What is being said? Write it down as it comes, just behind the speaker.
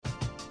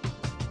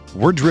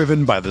We're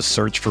driven by the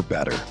search for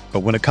better. But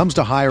when it comes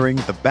to hiring,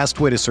 the best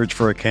way to search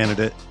for a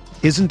candidate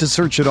isn't to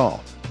search at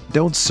all.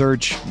 Don't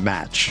search,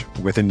 match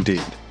with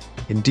Indeed.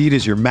 Indeed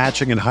is your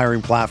matching and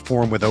hiring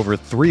platform with over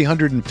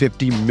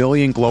 350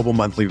 million global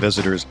monthly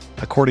visitors,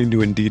 according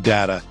to Indeed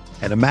data,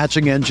 and a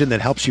matching engine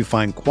that helps you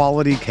find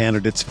quality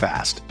candidates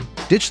fast.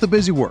 Ditch the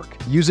busy work.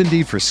 Use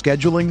Indeed for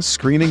scheduling,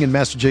 screening, and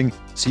messaging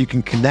so you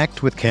can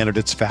connect with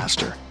candidates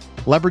faster.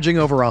 Leveraging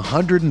over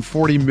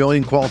 140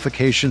 million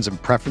qualifications and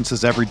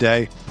preferences every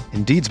day,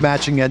 Indeed's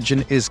matching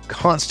engine is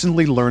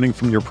constantly learning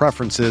from your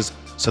preferences,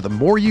 so the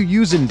more you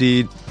use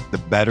Indeed, the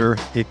better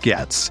it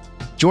gets.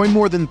 Join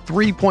more than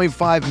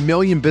 3.5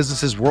 million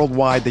businesses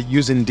worldwide that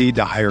use Indeed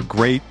to hire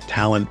great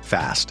talent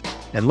fast.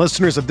 And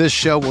listeners of this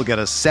show will get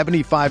a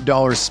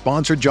 $75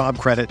 sponsored job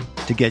credit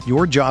to get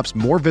your jobs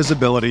more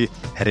visibility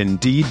at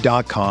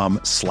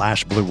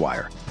Indeed.com/Blue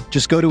Wire.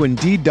 Just go to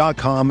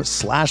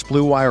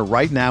Indeed.com/Blue Wire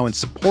right now and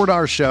support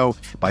our show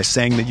by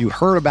saying that you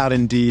heard about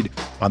Indeed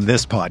on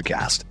this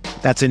podcast.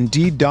 That's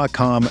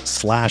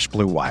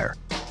Indeed.com/Blue Wire.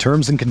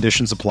 Terms and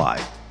conditions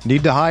apply.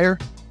 Need to hire?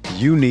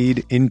 You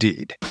need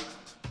Indeed.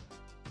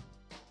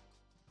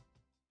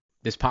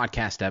 This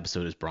podcast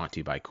episode is brought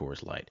to you by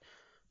Coors Light.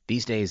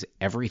 These days,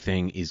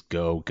 everything is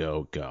go,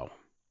 go, go.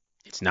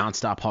 It's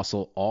nonstop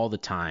hustle all the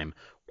time.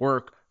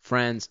 Work,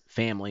 friends,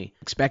 family.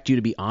 Expect you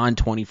to be on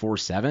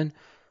 24/7?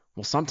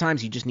 Well,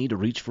 sometimes you just need to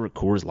reach for a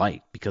Coors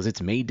Light because it's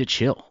made to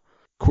chill.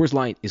 Coors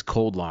Light is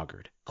cold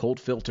lagered, cold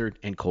filtered,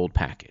 and cold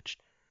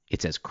packaged.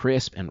 It's as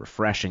crisp and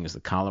refreshing as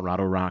the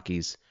Colorado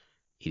Rockies.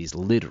 It is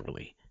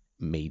literally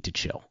made to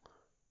chill.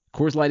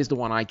 Coors Light is the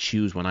one I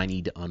choose when I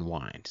need to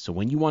unwind. So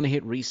when you want to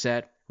hit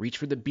reset, reach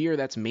for the beer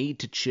that's made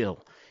to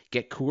chill.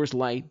 Get Coors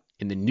Light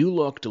in the new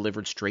look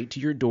delivered straight to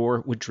your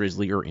door with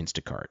Drizzly or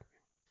Instacart.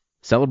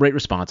 Celebrate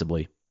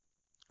responsibly.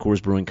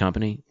 Coors Brewing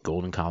Company,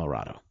 Golden,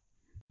 Colorado.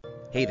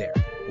 Hey there.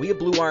 We at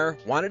Blue Wire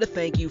wanted to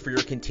thank you for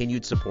your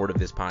continued support of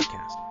this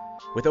podcast.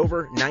 With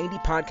over 90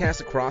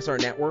 podcasts across our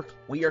network,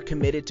 we are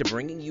committed to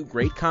bringing you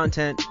great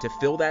content to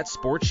fill that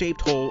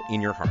sports-shaped hole in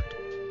your heart.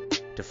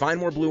 To find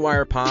more Blue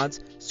Wire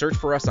pods, search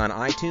for us on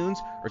iTunes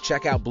or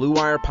check out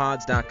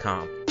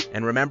BlueWirePods.com.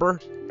 And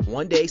remember,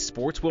 one day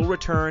sports will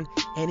return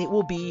and it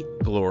will be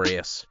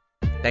glorious.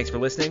 Thanks for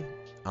listening.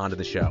 On to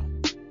the show.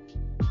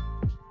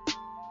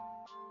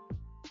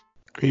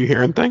 Are you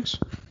hearing things?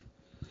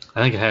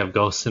 I think I have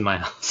ghosts in my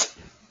house.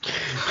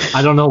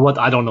 I don't know what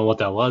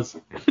that was.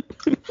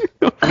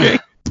 Okay.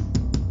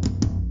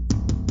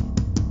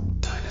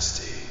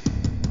 Dynasty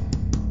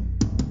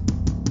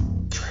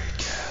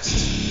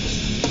Tradecast.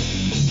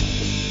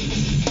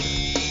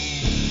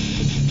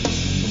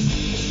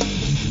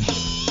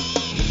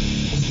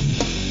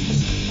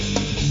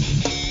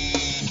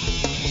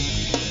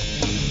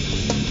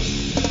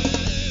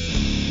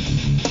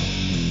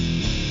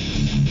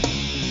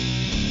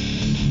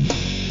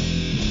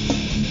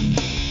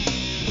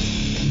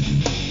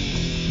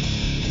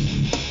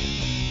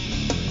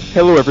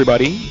 Hello,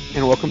 everybody,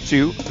 and welcome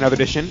to another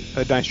edition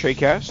of Dynasty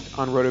Tradecast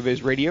on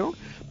RotoViz Radio,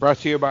 brought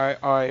to you by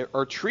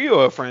our trio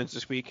of friends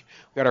this week.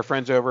 We got our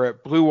friends over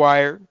at Blue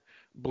Wire,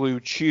 Blue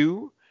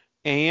Chew,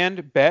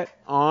 and Bet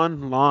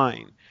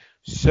Online.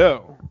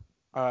 So,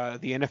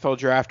 the NFL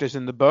draft is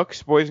in the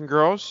books, boys and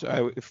girls.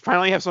 We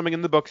finally have something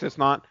in the books that's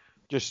not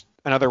just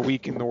another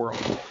week in the world.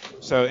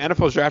 So,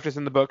 NFL draft is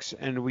in the books,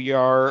 and we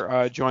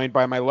are joined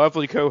by my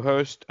lovely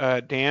co-host,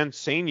 Dan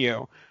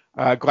Sainio.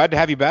 Glad to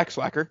have you back,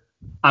 Slacker.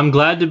 I'm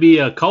glad to be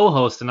a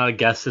co-host and not a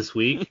guest this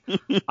week.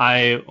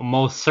 I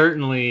most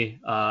certainly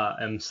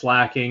am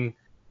slacking,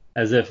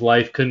 as if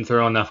life couldn't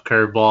throw enough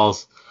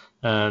curveballs.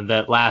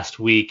 That last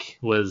week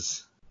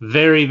was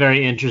very,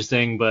 very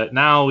interesting, but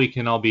now we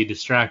can all be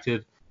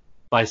distracted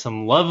by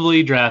some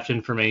lovely draft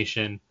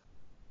information.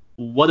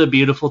 What a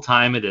beautiful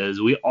time it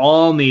is. We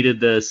all needed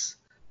this.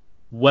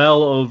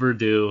 Well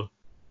overdue.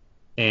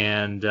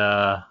 And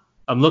I'm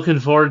looking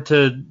forward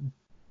to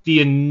the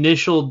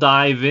initial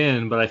dive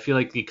in, but I feel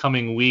like the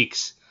coming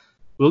weeks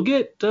we're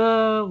gonna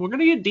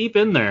get deep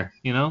in there,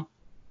 you know.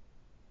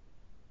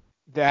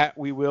 That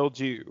we will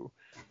do,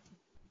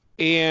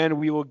 and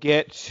we will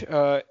get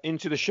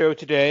into the show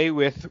today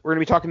with we're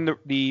gonna be talking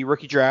the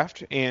rookie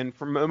draft, and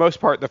for the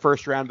most part the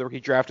first round of the rookie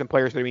draft and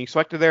players that are being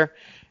selected there,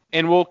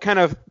 and we'll kind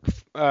of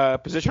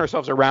position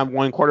ourselves around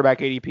one quarterback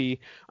ADP.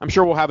 I'm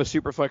sure we'll have a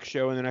Superflex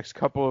show in the next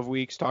couple of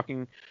weeks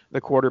talking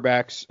the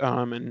quarterbacks,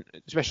 and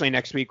especially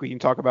next week we can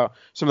talk about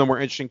some of the more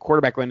interesting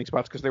quarterback landing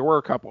spots because there were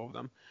a couple of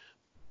them.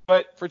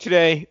 But for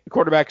today, the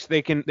quarterbacks,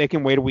 they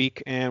can wait a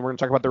week, and we're going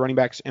to talk about the running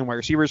backs and wide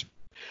receivers.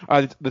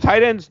 The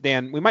tight ends,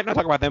 Dan, we might not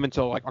talk about them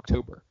until like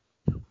October.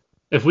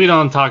 If we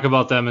don't talk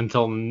about them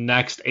until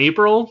next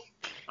April,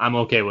 I'm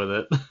okay with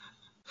it.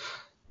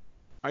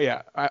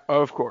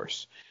 Of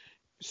course.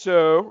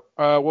 So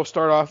we'll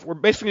start off. We're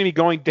basically going to be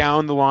going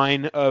down the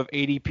line of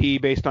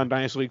ADP based on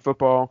Dynasty League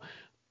football.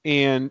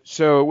 And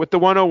so with the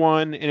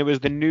 101, and it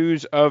was the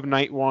news of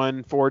night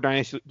one for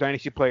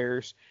Dynasty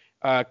players,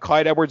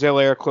 Clyde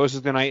Edwards-Helaire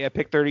closes the night at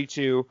pick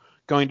 32,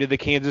 going to the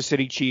Kansas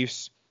City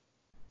Chiefs.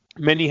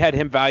 Many had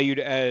him valued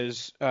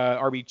as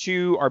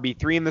RB2,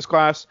 RB3 in this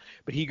class,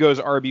 but he goes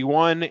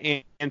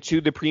RB1 and to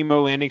the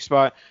primo landing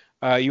spot.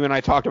 You and I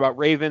talked about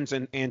Ravens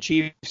and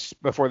Chiefs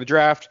before the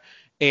draft,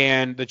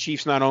 and the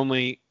Chiefs not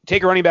only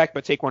take a running back,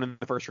 but take one in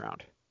the first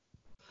round.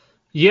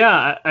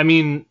 Yeah, I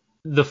mean,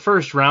 the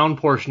first round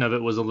portion of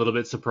it was a little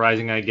bit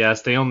surprising, I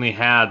guess. They only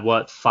had,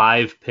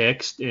 5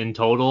 picks in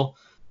total,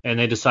 and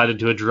they decided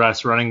to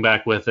address running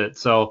back with it.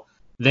 So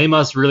they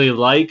must really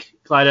like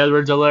Clyde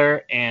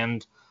Edwards-Helaire,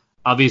 and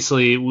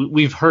obviously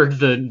we've heard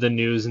the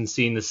news and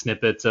seen the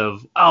snippets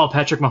of,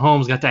 Patrick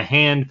Mahomes got to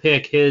hand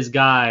pick his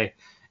guy.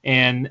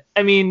 And,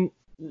 I mean,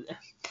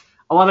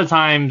 a lot of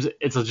times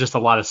it's just a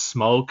lot of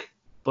smoke,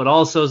 but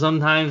also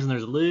sometimes when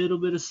there's a little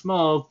bit of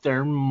smoke,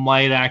 there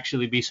might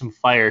actually be some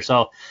fire.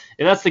 So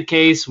if that's the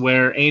case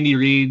where Andy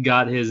Reid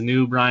got his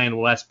new Brian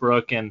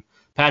Westbrook and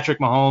Patrick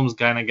Mahomes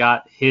kind of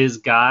got his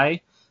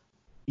guy,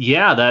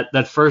 yeah,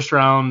 that first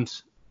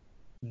round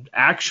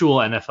actual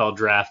NFL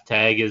draft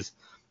tag is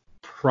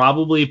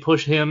probably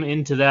push him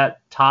into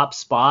that top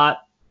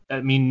spot. I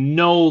mean,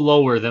 no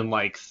lower than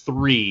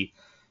 3.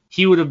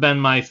 He would have been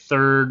my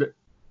third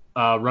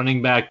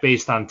running back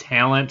based on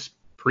talent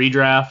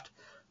pre-draft.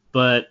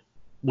 But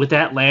with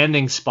that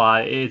landing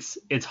spot, it's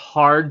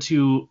hard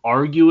to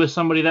argue with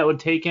somebody that would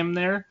take him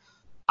there.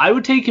 I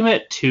would take him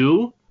at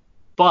 2,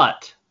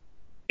 but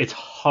it's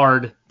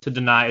hard to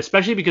deny,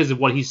 especially because of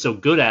what he's so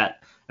good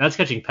at, and that's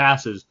catching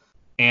passes.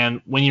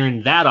 And when you're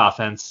in that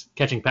offense,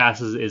 catching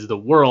passes is the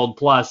world.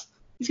 Plus,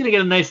 he's going to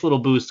get a nice little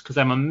boost because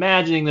I'm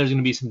imagining there's going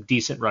to be some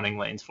decent running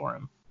lanes for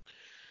him.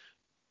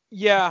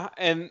 Yeah,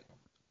 and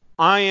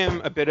I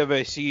am a bit of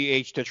a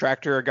CEH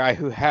detractor, a guy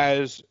who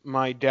has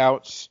my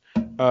doubts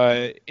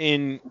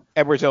in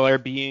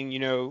Edwards-Helaire being,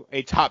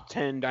 a top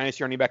 10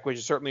 dynasty running back, which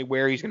is certainly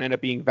where he's going to end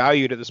up being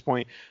valued at this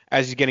point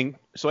as he's getting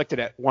selected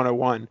at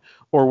 101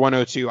 or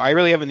 102. I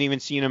really haven't even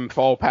seen him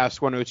fall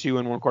past 102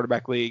 in one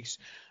quarterback leagues.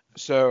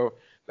 So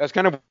that's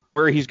kind of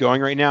where he's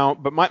going right now.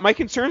 But my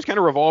concerns kind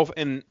of revolve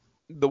in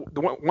the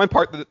one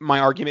part that my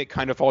argument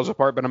kind of falls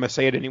apart, but I'm going to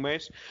say it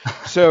anyways.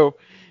 So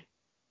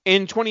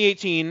in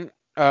 2018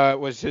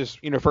 was his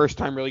first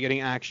time really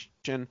getting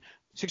action.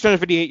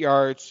 658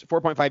 yards,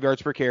 4.5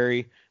 yards per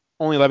carry,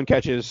 only 11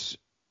 catches.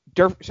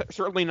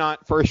 Certainly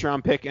not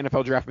first-round pick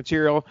NFL draft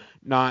material,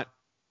 not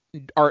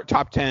our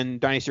top 10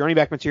 dynasty running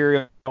back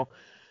material.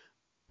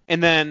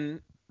 And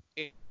then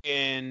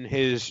in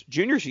his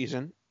junior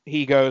season,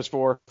 he goes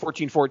for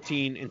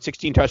 14-14 and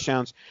 16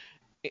 touchdowns,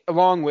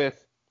 along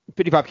with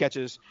 55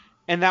 catches,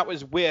 and that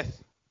was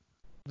with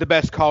the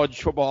best college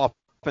football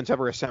offense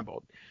ever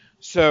assembled.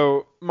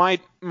 So my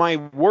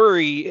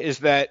worry is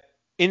that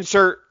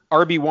insert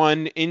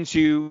RB1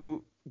 into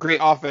great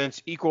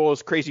offense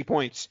equals crazy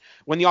points.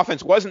 When the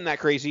offense wasn't that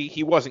crazy,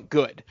 he wasn't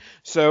good.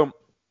 So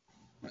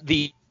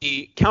the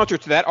counter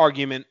to that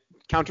argument,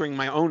 countering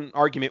my own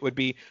argument, would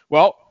be,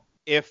 well,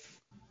 if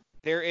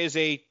there is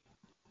a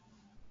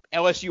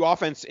LSU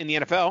offense in the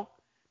NFL,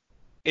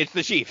 it's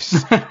the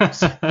Chiefs.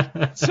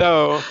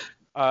 So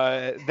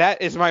that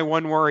is my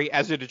one worry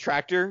as a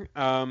detractor.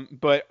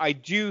 But I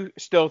do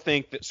still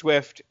think that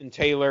Swift and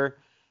Taylor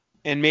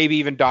and maybe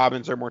even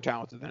Dobbins are more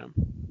talented than him.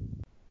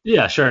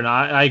 Yeah, sure. And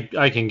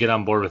I can get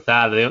on board with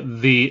that.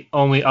 The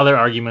only other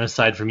argument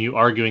aside from you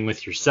arguing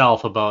with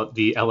yourself about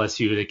the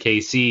LSU to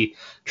KC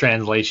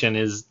translation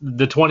is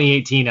the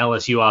 2018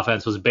 LSU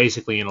offense was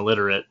basically an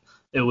illiterate.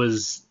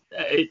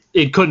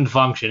 It couldn't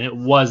function. It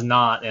was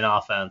not an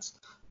offense.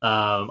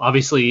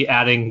 Obviously,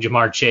 adding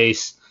Jamar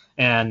Chase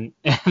and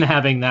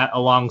having that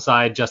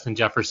alongside Justin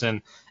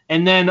Jefferson,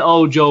 and then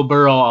Joe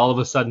Burrow all of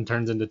a sudden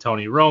turns into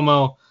Tony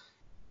Romo.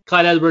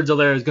 Clyde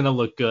Edwards-Helaire is going to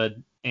look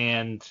good,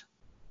 and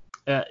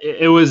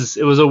it was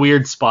a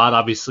weird spot.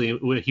 Obviously,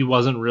 he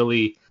wasn't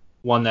really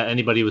one that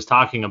anybody was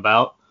talking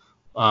about.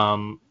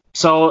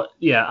 So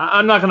yeah,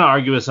 I'm not going to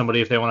argue with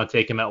somebody if they want to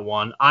take him at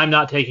 1. I'm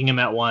not taking him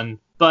at 1,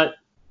 but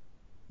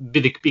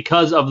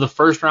because of the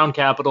first round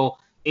capital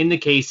in the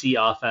KC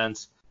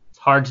offense, it's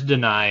hard to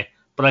deny.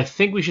 But I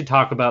think we should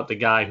talk about the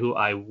guy who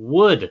I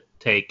would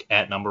take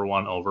at number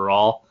 1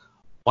 overall.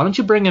 Why don't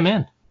you bring him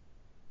in?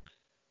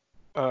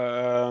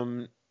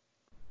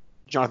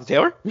 Jonathan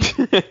Taylor?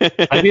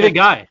 That'd be the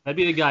guy.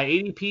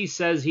 ADP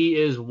says he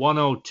is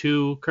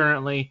 102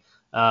 currently.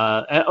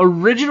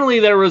 Originally,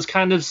 there was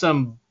kind of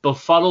some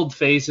befuddled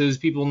faces,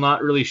 people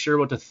not really sure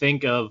what to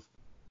think of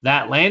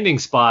that landing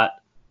spot.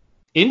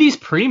 Indy's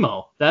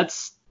primo. That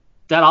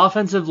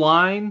offensive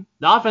line,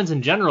 the offense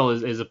in general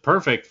is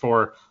perfect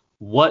for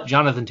what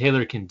Jonathan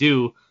Taylor can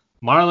do.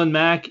 Marlon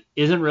Mack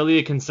isn't really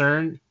a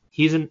concern.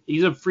 He's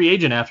a free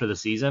agent after the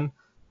season,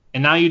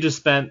 and now you just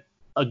spent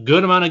a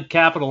good amount of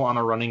capital on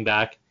a running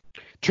back.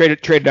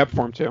 Traded up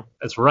for him too.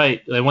 That's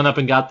right. They went up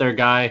and got their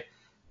guy.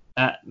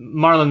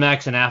 Marlon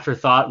Mack's an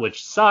afterthought,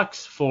 which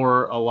sucks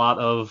for a lot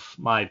of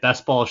my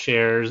best ball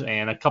shares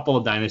and a couple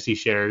of dynasty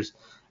shares.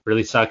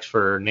 Really sucks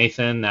for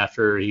Nathan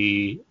after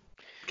he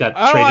got traded.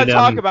 I don't want to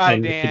talk about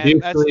it, Dan.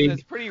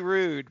 That's pretty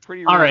rude.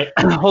 All right,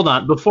 hold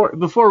on.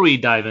 Before we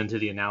dive into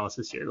the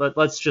analysis here,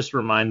 let's just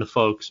remind the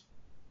folks.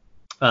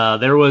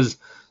 There was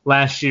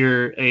last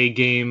year a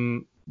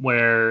game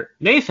where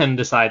Nathan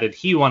decided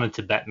he wanted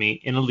to bet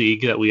me in a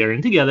league that we are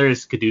in together.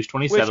 It's Kadoosh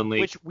 27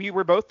 League. Which we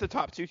were both the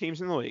top 2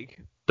 teams in the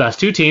league. Best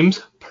 2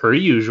 teams, per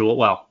usual.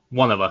 Well,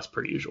 one of us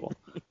per usual.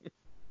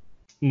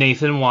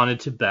 Nathan wanted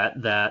to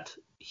bet that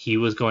he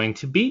was going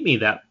to beat me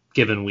that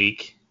given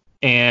week.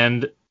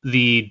 And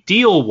the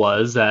deal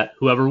was that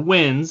whoever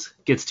wins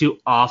gets to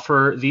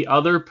offer the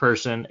other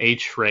person a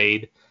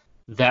trade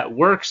that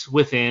works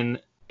within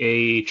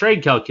a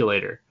trade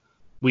calculator.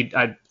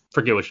 I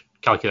forget which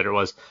calculator it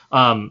was.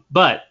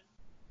 But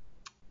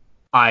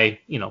I,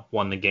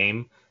 won the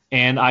game.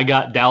 And I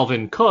got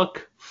Dalvin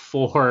Cook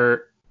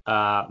for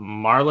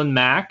Marlon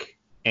Mack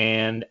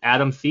and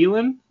Adam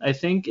Thielen, I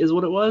think is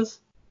what it was.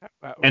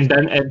 And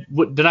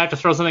did I have to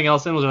throw something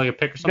else in? Was there like a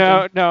pick or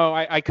something? No,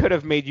 I could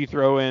have made you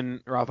throw in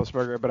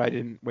Roethlisberger, but I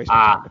didn't waste my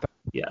time with that.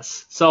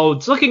 Yes. So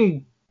it's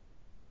looking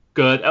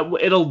good.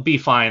 It'll be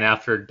fine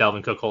after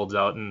Dalvin Cook holds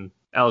out and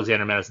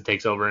Alexander Madison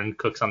takes over and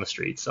Cook's on the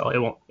street,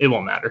 so it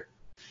won't matter.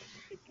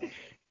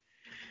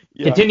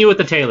 Yeah. Continue with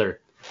the Taylor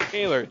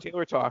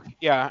talk.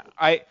 Yeah,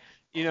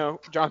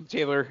 Jonathan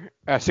Taylor,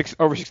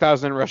 over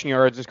 6,000 rushing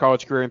yards in his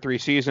college career in 3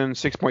 seasons,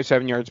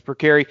 6.7 yards per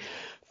carry.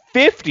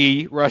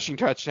 50 rushing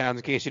touchdowns,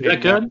 in case you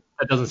didn't know. Good?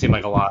 That doesn't seem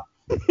like a lot.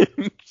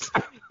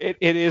 It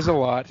is a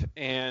lot.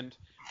 And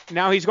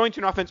now he's going to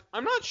an offense.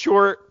 I'm not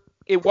sure.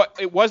 It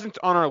wasn't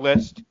on our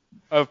list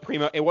of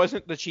primo. It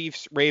wasn't the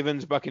Chiefs,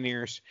 Ravens,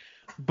 Buccaneers.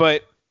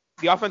 But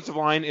the offensive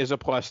line is a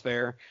plus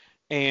there.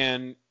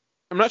 And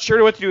I'm not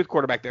sure what to do with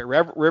quarterback there.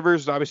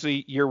 Rivers is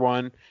obviously year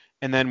 1.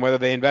 And then whether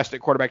they invest at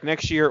quarterback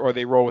next year or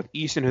they roll with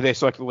Eason, who they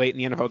selected late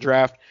in the NFL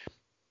draft.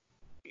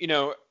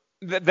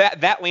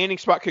 That landing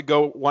spot could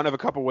go one of a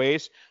couple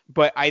ways,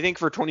 but I think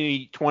for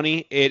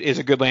 2020, it is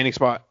a good landing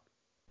spot.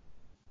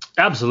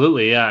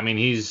 Absolutely, yeah. I mean,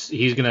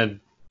 he's gonna,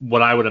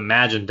 what I would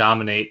imagine,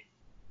 dominate.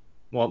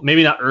 Well,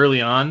 maybe not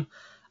early on.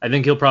 I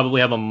think he'll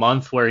probably have a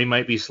month where he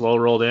might be slow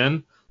rolled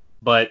in,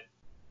 but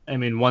I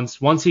mean,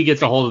 once he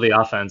gets a hold of the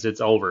offense,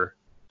 it's over.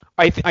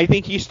 I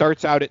think he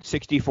starts out at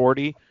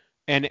 60-40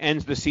 and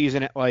ends the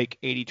season at like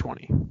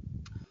 80-20.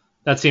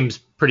 That seems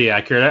pretty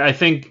accurate. I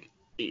think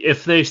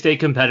if they stay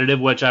competitive,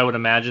 which I would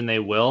imagine they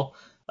will,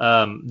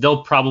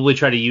 they'll probably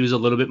try to use a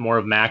little bit more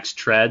of Max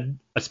tread,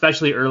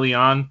 especially early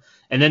on,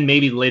 and then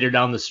maybe later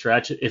down the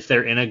stretch, if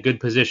they're in a good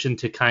position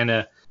to kind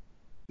of,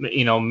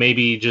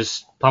 maybe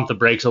just pump the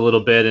brakes a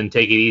little bit and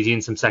take it easy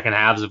in some second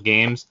halves of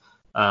games.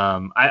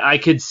 I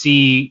could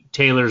see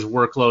Taylor's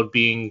workload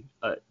being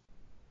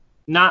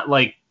not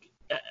like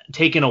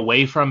taken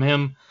away from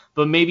him,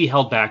 but maybe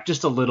held back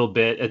just a little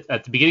bit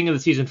at the beginning of the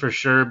season for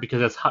sure, because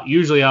that's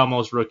usually how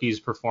most rookies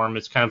perform.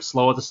 It's kind of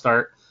slow at the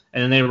start,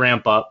 and then they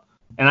ramp up.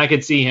 And I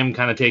could see him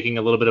kind of taking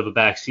a little bit of a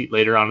backseat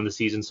later on in the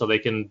season so they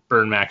can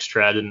burn Max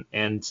tread and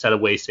instead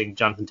of wasting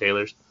Jonathan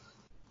Taylor's.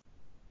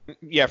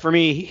 Yeah, for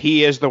me,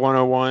 he is the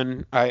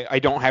 101. I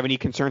don't have any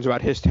concerns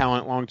about his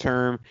talent long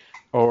term,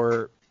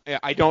 or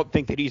I don't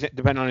think that he's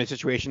dependent on his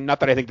situation. Not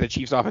that I think the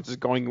Chiefs offense is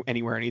going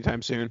anywhere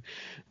anytime soon.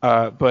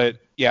 But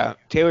yeah,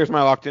 Taylor's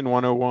my locked in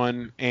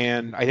 101,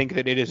 and I think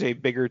that it is a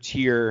bigger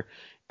tier.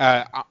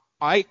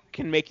 I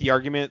can make the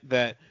argument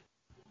that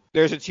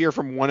there's a tier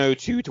from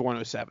 102 to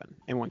 107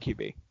 in one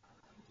QB.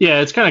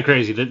 Yeah, it's kind of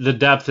crazy. The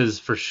depth is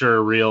for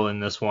sure real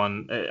in this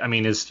one. I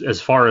mean,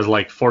 as far as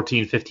like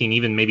 14, 15,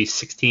 even maybe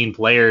 16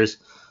 players,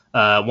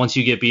 once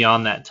you get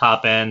beyond that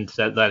top end,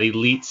 that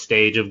elite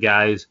stage of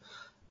guys.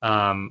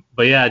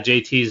 But yeah,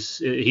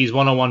 he's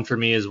 101 for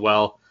me as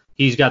well.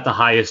 He's got the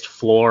highest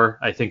floor,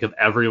 I think, of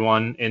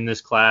everyone in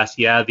this class.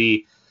 Yeah,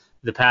 the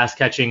pass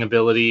catching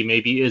ability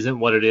maybe isn't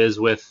what it is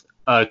with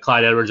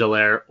Clyde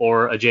Edwards-Helaire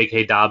or a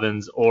J.K.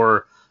 Dobbins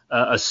or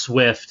a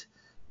Swift,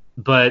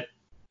 but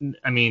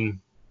I mean,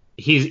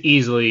 he's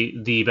easily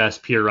the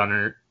best pure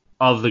runner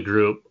of the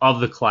group,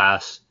 of the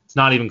class. It's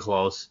not even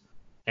close.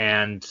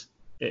 And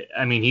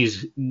I mean,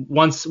 he's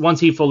once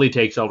he fully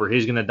takes over,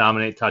 he's going to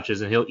dominate touches,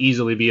 and he'll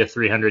easily be a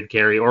 300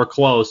 carry or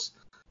close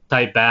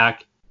type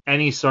back.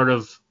 Any sort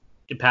of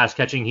pass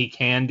catching he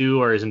can do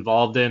or is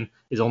involved in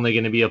is only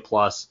going to be a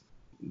plus.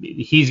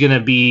 He's going to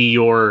be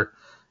your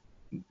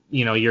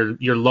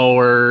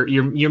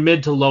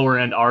mid to lower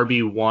end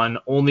RB1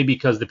 only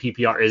because the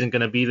PPR isn't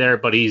going to be there,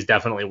 but he's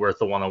definitely worth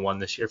the 101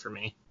 this year for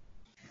me.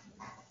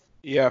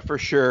 Yeah, for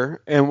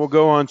sure. And we'll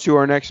go on to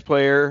our next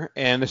player,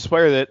 and this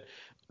player that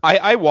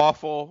I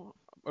waffle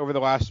over the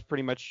last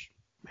pretty much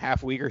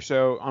half week or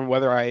so on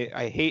whether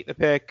I hate the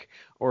pick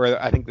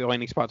or I think the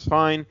landing spot's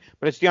fine,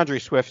 but it's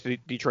DeAndre Swift, the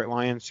Detroit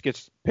Lions,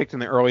 gets picked in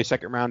the early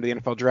second round of the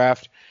NFL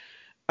draft.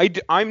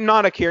 I'm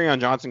not a Kerryon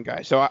Johnson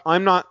guy, so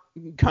I'm not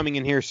coming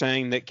in here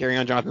saying that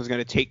Kerryon Johnson is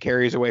going to take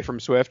carries away from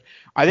Swift.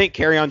 I think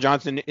Kerryon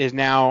Johnson is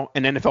now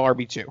an NFL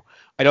RB2.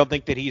 I don't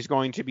think that he's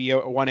going to be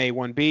a 1A,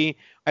 1B.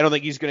 I don't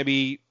think he's going to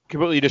be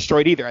completely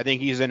destroyed either. I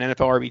think he's an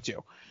NFL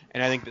RB2.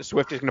 And I think that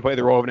Swift is going to play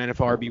the role of an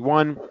NFL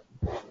RB1.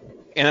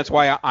 And that's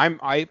why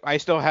I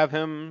still have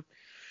him.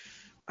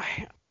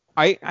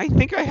 I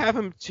think I have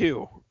him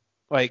too.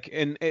 Like,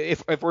 and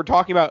if we're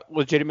talking about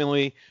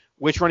legitimately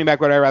which running back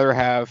would I rather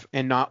have,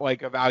 and not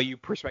like a value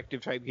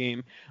perspective type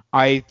game,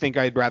 I think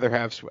I'd rather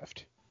have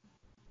Swift.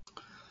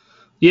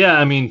 Yeah,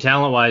 I mean,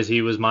 talent-wise,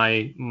 he was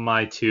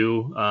my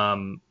two.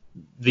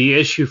 The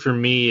issue for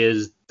me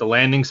is the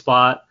landing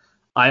spot.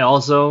 I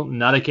also,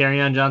 not a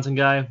Kerryon Johnson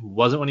guy,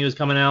 wasn't when he was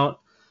coming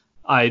out.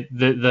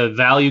 The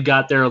value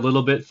got there a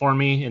little bit for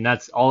me, and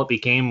that's all it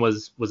became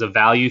was a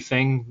value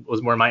thing,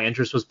 was where my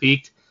interest was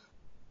peaked.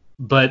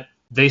 But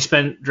they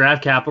spent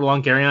draft capital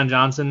on Kerryon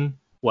Johnson,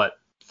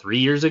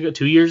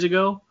 2 years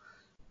ago?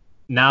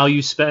 Now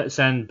you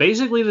send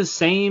basically the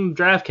same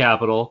draft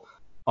capital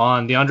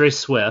on DeAndre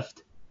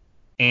Swift,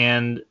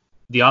 and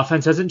the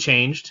offense hasn't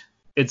changed.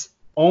 It's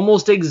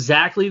almost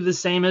exactly the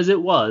same as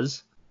it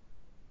was.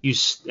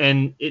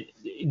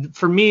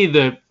 For me,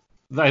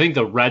 I think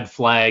the red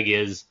flag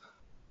is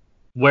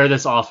where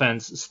this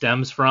offense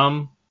stems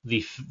from,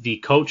 the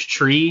coach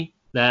tree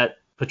that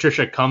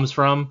Patricia comes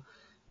from.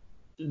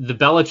 The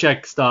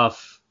Belichick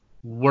stuff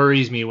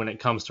worries me when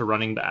it comes to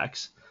running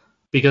backs,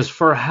 because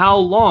for how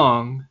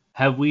long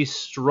have we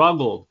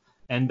struggled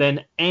and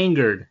been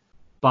angered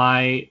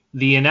by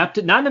the not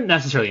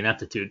necessarily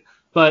ineptitude,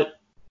 but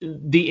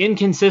the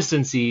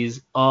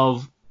inconsistencies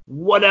of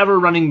whatever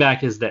running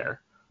back is there.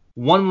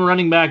 One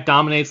running back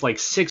dominates like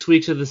 6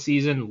 weeks of the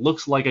season,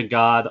 looks like a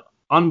god,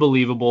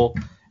 unbelievable,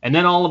 and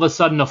then all of a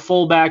sudden a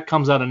fullback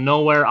comes out of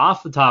nowhere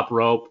off the top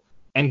rope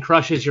and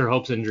crushes your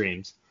hopes and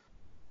dreams.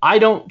 I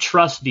don't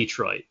trust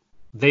Detroit.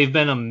 They've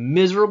been a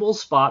miserable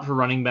spot for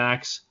running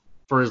backs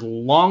for as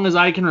long as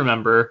I can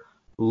remember,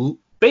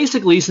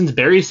 basically since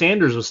Barry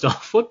Sanders was still a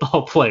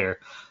football player.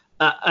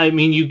 I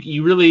mean,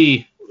 you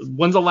really,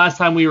 when's the last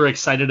time we were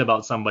excited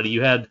about somebody?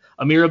 You had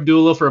Amir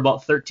Abdullah for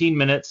about 13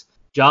 minutes,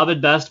 Job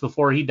at best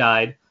before he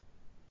died.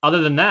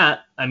 Other than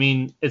that, I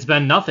mean, it's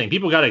been nothing.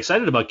 People got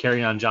excited about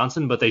Kerryon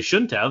Johnson, but they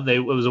shouldn't have. It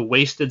was a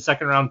wasted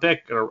second-round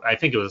pick, or I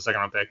think it was a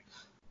second-round pick.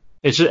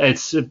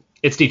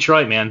 It's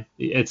Detroit, man.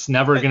 It's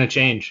never going to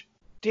change.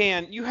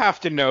 Dan, you have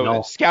to know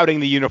that scouting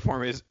the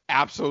uniform is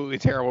absolutely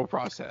terrible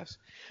process.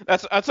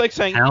 That's like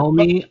saying, tell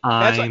me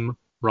I'm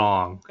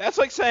wrong. That's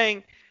like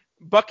saying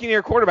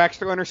Buccaneer quarterbacks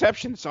throw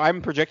interceptions, so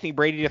I'm projecting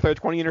Brady to throw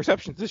 20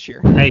 interceptions this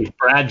year. Hey,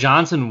 Brad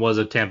Johnson was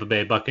a Tampa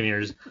Bay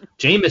Buccaneers.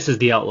 Jameis is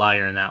the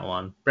outlier in that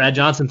one. Brad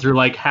Johnson threw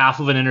like half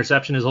of an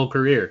interception his whole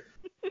career.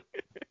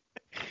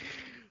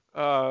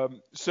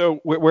 So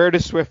where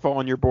does Swift fall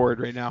on your board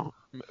right now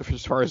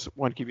as far as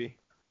 1 QB?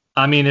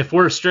 I mean, if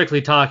we're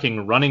strictly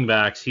talking running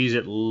backs, he's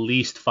at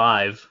least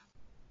 5.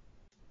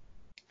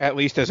 At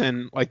least as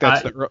in, like,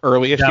 that's the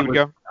earliest he would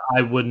go?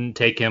 I wouldn't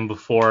take him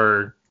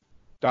before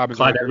Dobbins,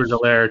 Clyde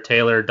Edwards-Helaire,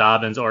 Taylor,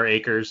 Dobbins, or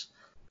Akers.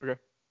 Okay.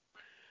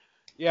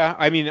 Yeah,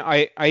 I mean,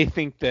 I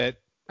think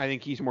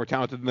he's more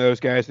talented than those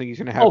guys. I think he's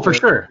going to have. Oh, for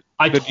sure.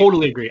 I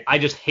totally agree. I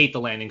just hate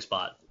the landing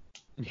spot.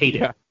 Hate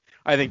it.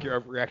 I think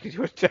you're overreacting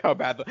to it, to how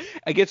bad.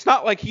 Like, it's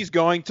not like he's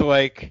going to,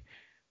 like,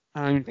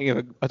 I don't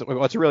even think of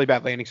what's a really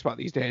bad landing spot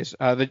these days.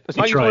 It's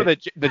not even going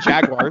to the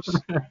Jaguars.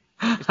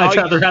 I'd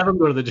rather have him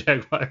go to the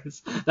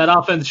Jaguars. That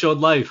offense showed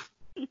life.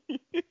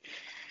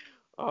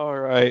 All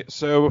right.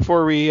 So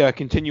before we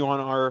continue on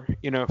our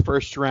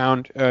first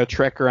round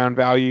trek around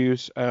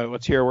values,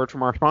 let's hear a word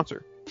from our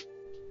sponsor.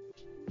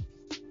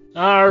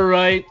 All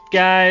right,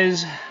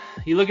 guys.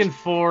 You looking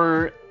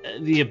for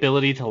the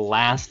ability to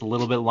last a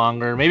little bit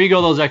longer? Maybe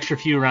go those extra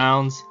few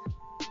rounds?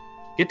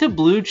 Get to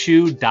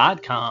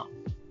BlueChew.com.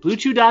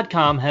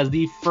 BlueChew.com has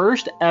the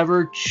first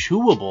ever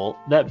chewable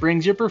that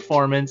brings your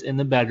performance in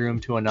the bedroom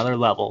to another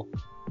level.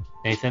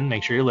 Nathan,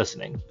 make sure you're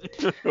listening.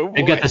 Oh,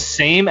 they've got the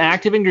same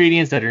active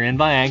ingredients that are in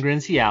Viagra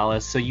and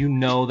Cialis, so you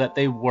know that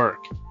they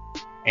work.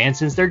 And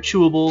since they're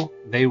chewable,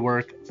 they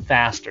work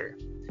faster.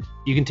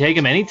 You can take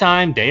them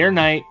anytime, day or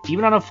night,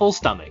 even on a full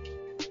stomach.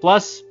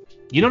 Plus,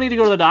 you don't need to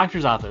go to the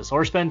doctor's office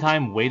or spend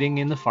time waiting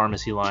in the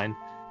pharmacy line.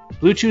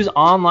 Blue Chew's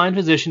online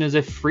position is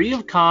free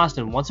of cost,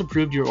 and once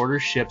approved, your order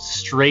ships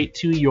straight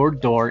to your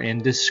door in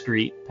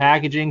discreet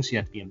packaging, so you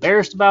don't have to be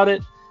embarrassed about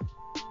it.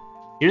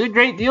 Here's a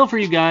great deal for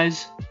you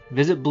guys.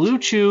 Visit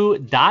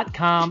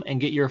BlueChew.com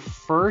and get your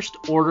first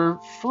order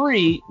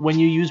free when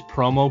you use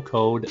promo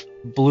code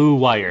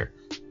BLUEWIRE.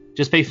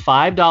 Just pay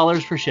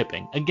 $5 for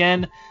shipping.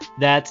 Again,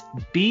 that's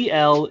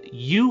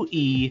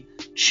BLUE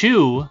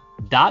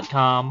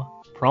Chew.com,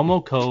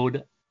 promo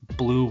code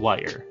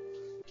BLUEWIRE.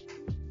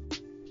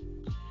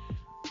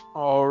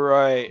 All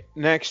right.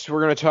 Next,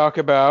 we're going to talk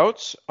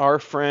about our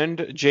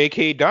friend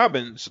J.K.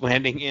 Dobbins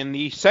landing in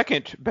the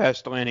second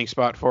best landing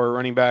spot for a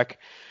running back.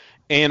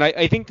 And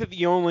I think that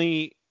the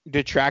only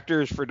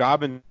detractors for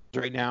Dobbins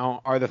right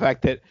now are the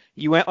fact that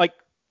he went like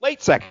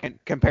late second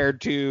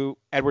compared to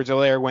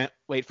Edwards-Helaire went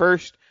late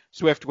first,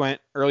 Swift went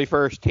early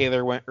first,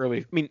 Taylor went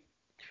early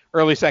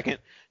second.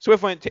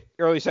 Swift went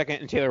early second,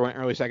 and Taylor went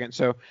early second.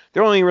 So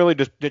they're only really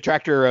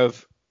detractor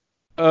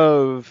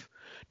of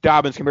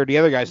Dobbins compared to the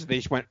other guys is they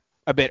just went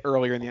a bit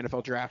earlier in the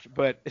NFL draft.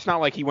 But it's not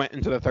like he went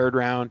into the third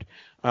round.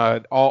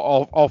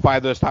 All 5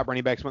 of those top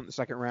running backs went in the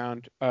second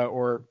round,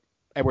 or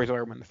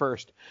Edwards-Helaire went in the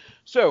first.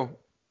 So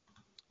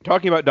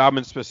talking about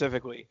Dobbins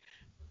specifically,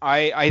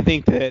 I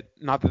think that,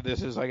 not that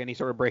this is like any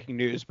sort of breaking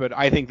news, but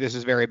I think this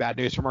is very bad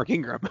news for Mark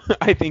Ingram.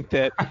 I think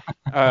that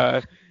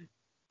I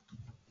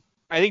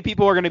think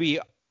people are going to be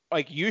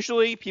like,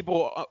 usually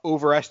people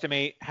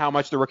overestimate how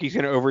much the rookie's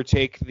going to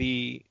overtake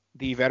the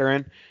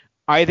veteran.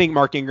 I think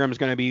Mark Ingram is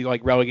going to be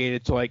like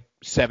relegated to like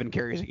 7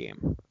 carries a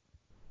game.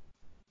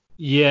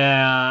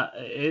 Yeah,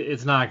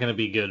 it's not going to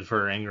be good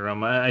for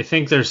Ingram. I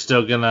think they're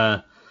still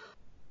gonna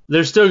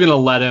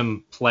let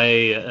him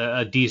play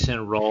a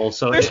decent role.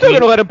 So they're still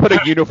going to let him put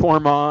a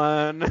uniform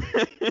on.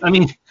 I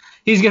mean,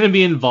 he's going to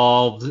be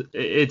involved.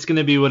 It's going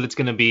to be what it's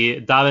going to be.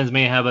 Dobbins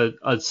may have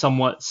a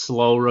somewhat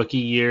slow rookie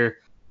year,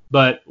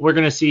 but we're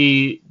going to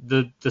see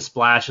the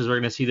splashes. We're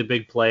going to see the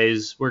big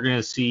plays. We're going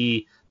to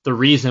see the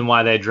reason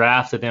why they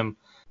drafted him.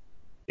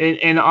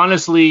 And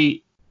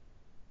honestly,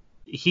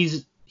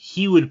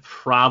 I'd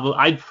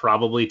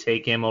probably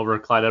take him over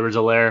Clyde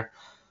Edwards-Helaire,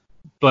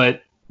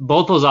 but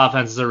both those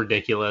offenses are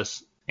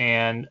ridiculous.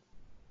 And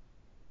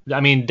I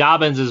mean,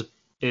 Dobbins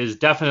is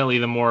definitely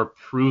the more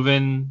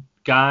proven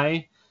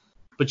guy,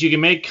 but you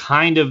can make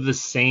kind of the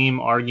same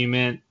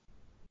argument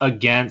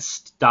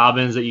against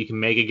Dobbins that you can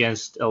make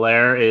against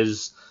Helaire.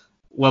 Is,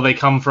 well, they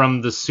come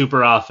from the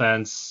super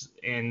offense,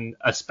 and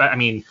I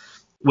mean,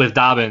 with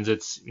Dobbins,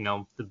 it's,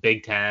 the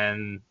Big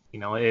Ten,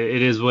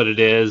 it is what it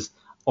is.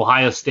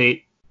 Ohio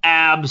State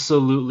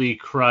absolutely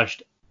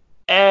crushed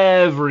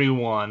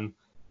everyone,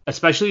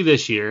 especially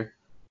this year,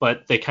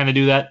 but they kind of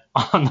do that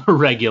on the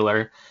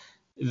regular.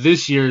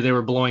 This year, they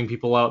were blowing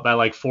people out by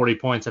like 40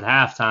 points at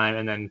halftime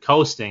and then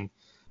coasting.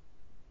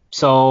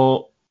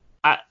 So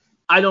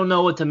I don't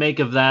know what to make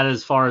of that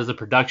as far as the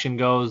production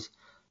goes.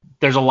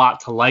 There's a lot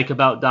to like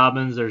about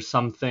Dobbins. There's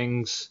some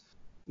things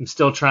I'm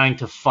still trying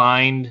to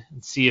find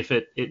and see if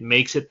it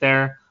makes it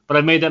there. But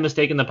I've made that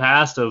mistake in the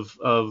past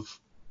of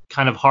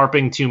kind of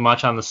harping too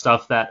much on the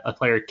stuff that a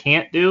player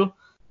can't do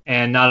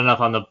and not enough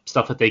on the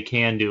stuff that they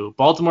can do.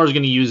 Baltimore is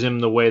going to use him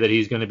the way that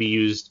he's going to be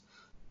used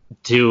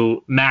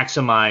to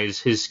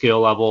maximize his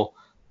skill level.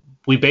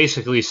 We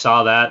basically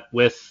saw that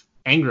with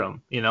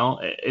Ingram.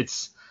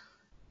 It's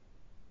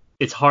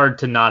hard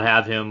to not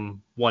have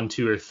him 1,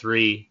 2, or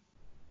 3.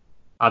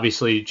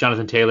 Obviously,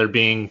 Jonathan Taylor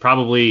being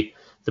probably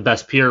the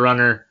best pure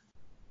runner.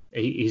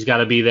 He's got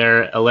to be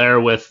there.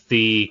 Helaire with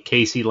the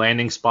KC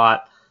landing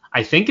spot,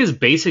 I think, is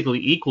basically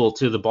equal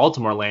to the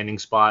Baltimore landing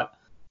spot.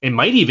 It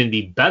might even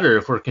be better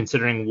if we're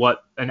considering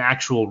what an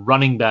actual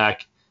running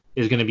back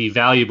is going to be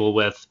valuable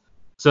with.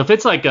 So if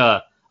it's like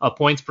a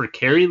points per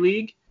carry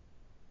league,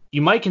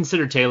 you might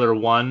consider Taylor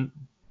 1,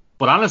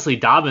 but honestly,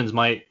 Dobbins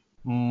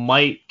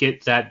might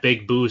get that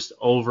big boost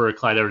over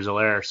Clyde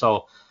Edwards-Helaire.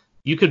 So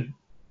you could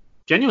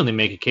genuinely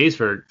make a case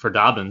for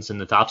Dobbins in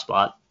the top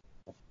spot.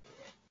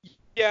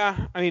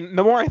 Yeah, I mean,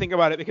 the more I think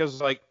about it,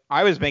 because like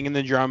I was banging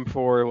the drum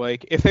for,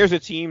 like, if there's a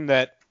team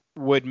that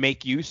would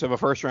make use of a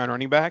first-round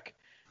running back,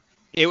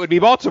 it would be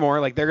Baltimore.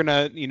 Like, they're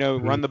gonna,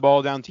 run the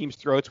ball down teams'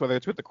 throats, whether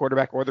it's with the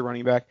quarterback or the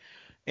running back.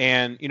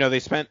 And they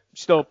spent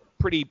still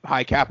pretty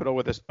high capital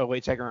with a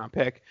late second-round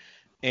pick.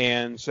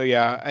 And so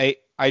yeah,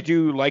 I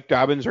do like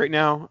Dobbins right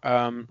now.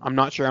 I'm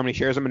not sure how many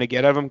shares I'm going to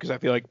get of him, because I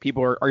feel like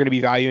people are going to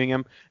be valuing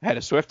him ahead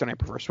of Swift, and I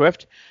prefer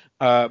Swift.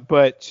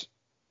 But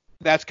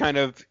that's kind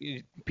of,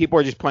 people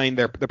are just playing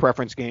the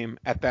preference game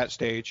at that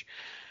stage.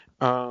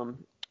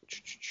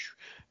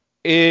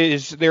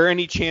 Is there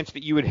any chance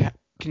that you would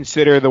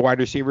consider the wide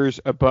receivers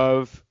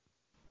above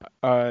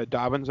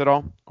Dobbins at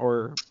all?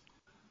 Or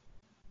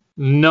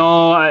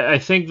no, I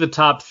think the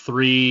top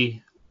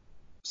 3,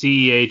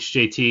 CEH,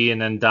 JT, and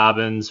then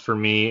Dobbins for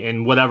me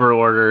in whatever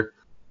order.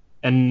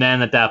 And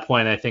then at that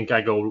point, I think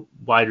I go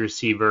wide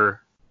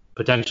receiver,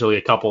 potentially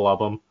a couple of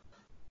them,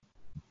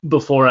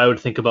 before I would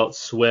think about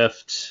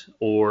Swift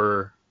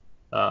or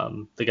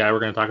the guy we're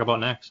going to talk about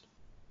next.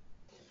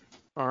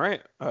 All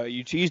right.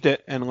 You teased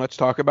it, and let's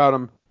talk about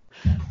him.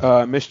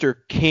 Mr.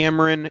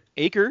 Cameron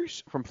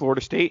Akers from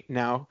Florida State,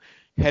 now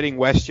heading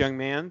west, young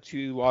man,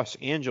 to Los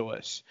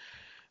Angeles.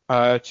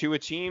 To a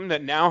team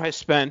that now has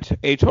spent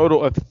a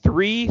total of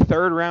 3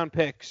 third-round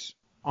picks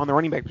on the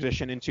running back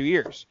position in 2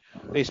 years.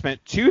 They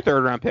spent 2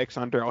 third-round picks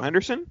on Darrell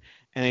Henderson,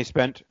 and they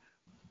spent,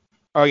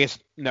 2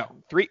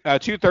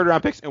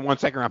 third-round picks and 1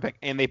 second-round pick,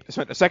 and they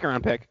spent a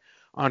second-round pick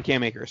on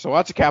Cam Akers. So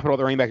lots of capital at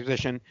the running back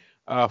position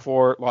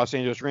for Los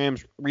Angeles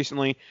Rams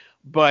recently,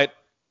 but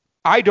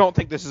I don't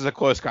think this is a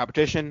close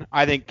competition.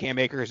 I think Cam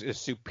Akers is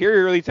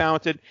superiorly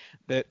talented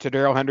to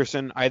Darrell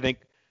Henderson. I think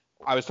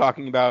I was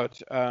talking about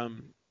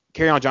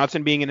Kerryon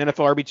Johnson being an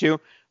NFL RB2.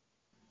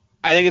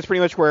 I think it's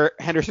pretty much where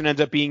Henderson ends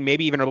up being,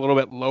 maybe even a little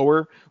bit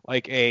lower,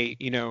 like a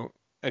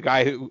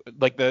guy who,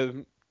 like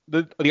the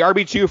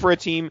RB2 for a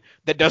team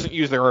that doesn't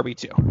use their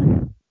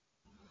RB2.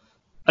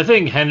 I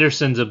think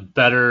Henderson's a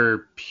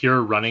better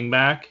pure running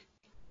back.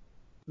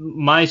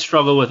 My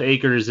struggle with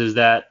Akers is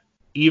that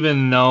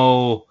even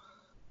though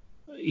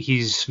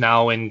he's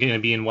now going to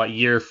be in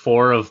year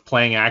 4 of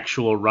playing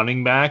actual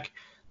running back,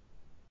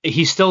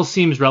 he still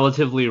seems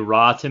relatively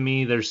raw to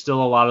me. There's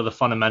still a lot of the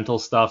fundamental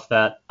stuff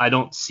that I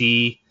don't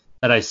see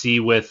that I see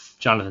with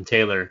Jonathan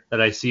Taylor,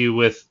 that I see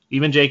with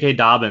even J.K.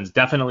 Dobbins,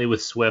 definitely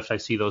with Swift. I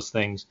see those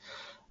things.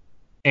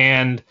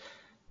 And,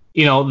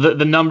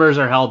 the numbers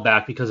are held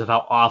back because of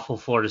how awful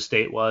Florida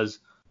State was.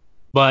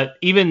 But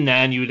even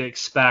then, you'd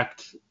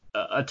expect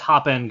a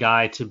top-end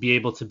guy to be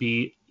able to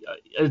be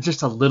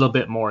just a little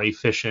bit more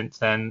efficient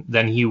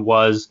than he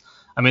was.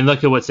 I mean,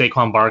 look at what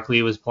Saquon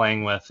Barkley was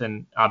playing with,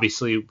 and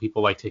obviously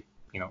people like to,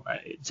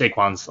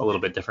 Saquon's a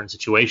little bit different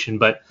situation,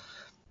 but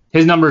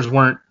his numbers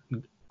weren't,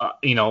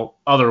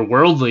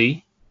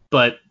 otherworldly,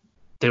 but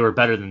they were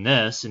better than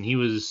this, and he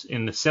was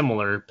in a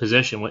similar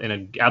position in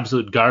an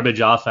absolute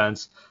garbage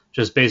offense,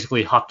 just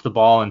basically hucked the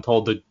ball and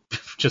told to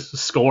just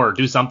score,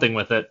 do something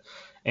with it.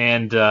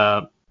 And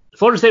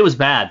Florida State was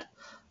bad.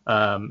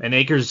 And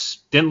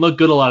Akers didn't look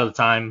good a lot of the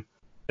time.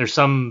 There's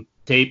some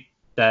tape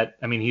that,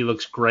 he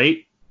looks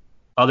great.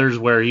 Others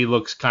where he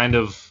looks kind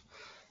of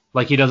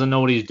like he doesn't know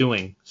what he's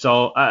doing.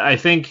 So I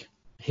think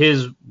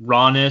his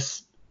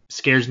rawness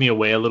scares me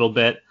away a little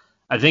bit.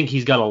 I think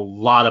he's got a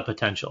lot of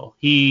potential.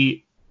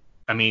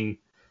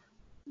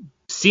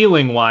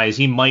 Ceiling-wise,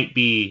 he might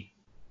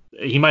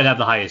have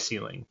the highest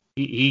ceiling.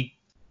 He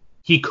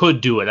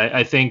could do it.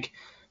 I think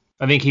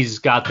he's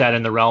got that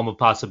in the realm of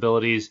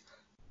possibilities.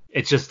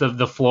 It's just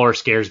the floor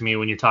scares me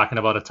when you're talking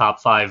about a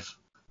top 5,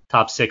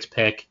 top 6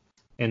 pick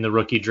in the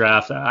rookie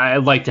draft. I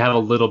like to have a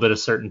little bit of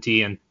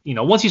certainty, and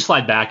once you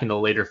slide back into the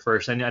later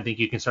first, I think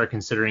you can start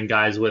considering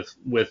guys with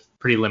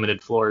pretty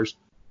limited floors.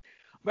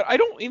 But I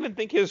don't even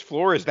think his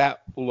floor is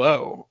that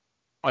low.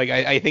 Like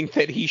I think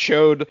that he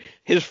showed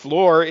his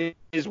floor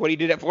is what he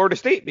did at Florida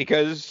State,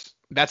 because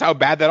that's how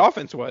bad that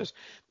offense was.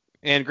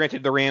 And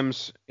granted, the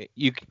Rams,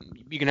 you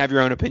can have your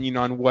own opinion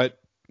on what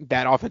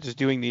that offense is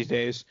doing these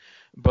days,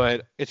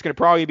 but it's going to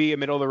probably be a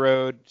middle of the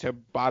road to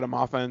bottom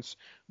offense.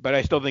 But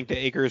I still think that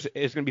Akers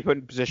is going to be put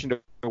in position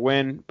to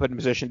win, put in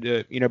position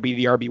to be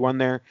the RB1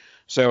 there.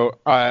 So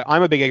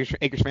I'm a big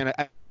Akers fan.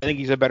 I think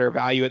he's a better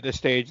value at this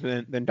stage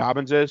than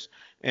Dobbins is,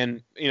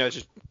 and it's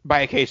just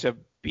by a case of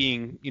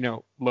being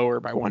lower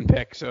by one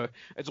pick. So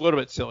it's a little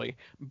bit silly,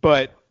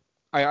 but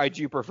I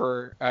do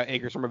prefer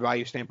Akers from a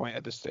value standpoint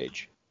at this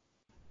stage.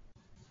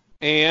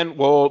 And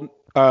we'll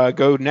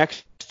go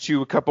next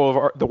to a couple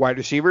of the wide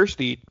receivers,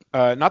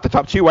 not the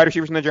top 2 wide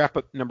receivers in the draft,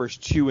 but numbers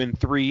 2 and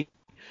 3.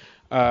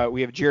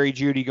 We have Jerry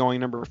Jeudy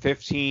going number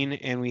 15,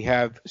 and we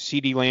have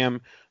CeeDee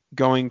Lamb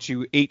going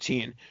to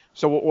 18.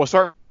 So we'll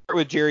start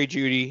with Jerry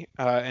Jeudy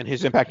and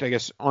his impact, I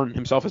guess, on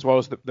himself as well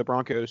as the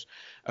Broncos.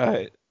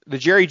 The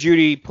Jerry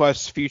Jeudy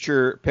plus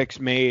future picks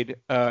made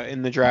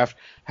in the draft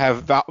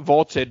have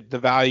vaulted the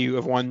value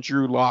of one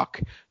Drew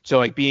Lock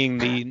to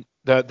being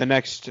the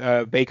next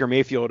Baker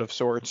Mayfield of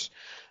sorts.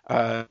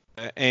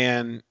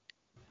 And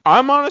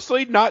I'm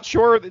honestly not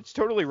sure it's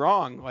totally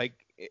wrong.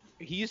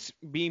 He's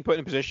being put in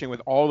a position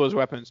with all those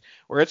weapons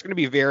where it's going to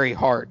be very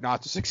hard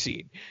not to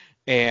succeed.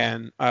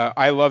 And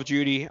I love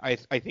Jeudy.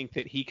 I think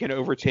that he can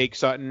overtake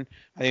Sutton.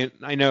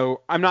 I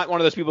know I'm not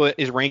one of those people that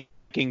is ranking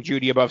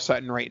Jeudy above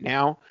Sutton right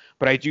now,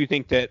 but I do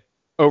think that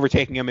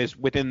overtaking him is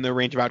within the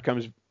range of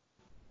outcomes,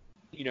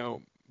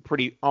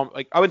 pretty,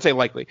 I wouldn't say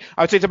likely.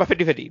 I would say it's about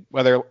 50-50,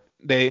 whether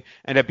they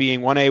end up being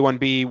 1A,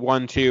 1B,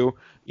 1, 2,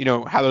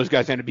 how those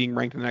guys end up being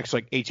ranked in the next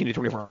 18 to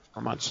 24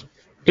 months.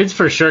 It's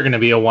for sure going to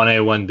be a 1A,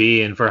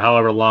 1B, and for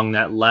however long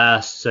that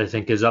lasts, I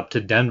think is up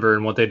to Denver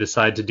and what they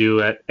decide to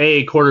do at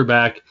A,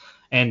 quarterback,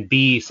 and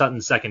B,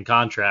 Sutton's second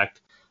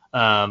contract,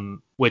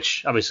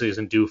 which obviously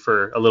isn't due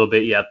for a little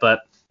bit yet.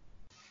 But,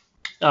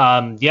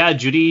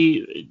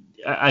 Jeudy,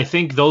 I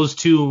think those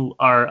two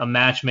are a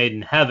match made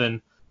in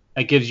heaven.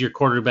 That gives your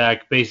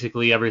quarterback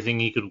basically everything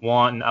he could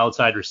want in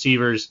outside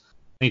receivers.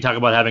 And you talk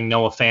about having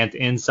Noah Fant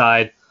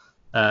inside.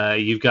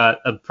 You've got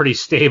a pretty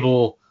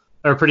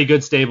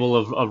good stable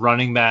of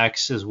running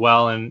backs as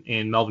well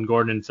in Melvin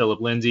Gordon and Phillip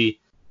Lindsay.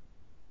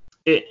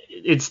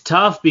 It's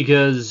tough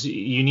because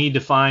you need to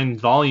find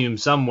volume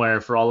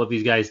somewhere for all of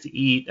these guys to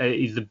eat.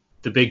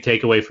 The big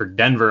takeaway for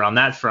Denver on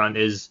that front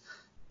is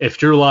if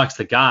Drew Lock's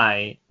the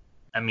guy,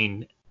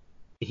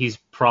 he's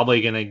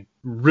probably going to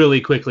really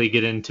quickly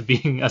get into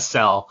being a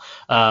sell.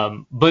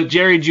 But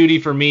Jerry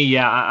Jeudy for me,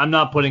 I'm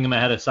not putting him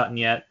ahead of Sutton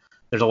yet.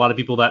 There's a lot of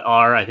people that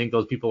are. I think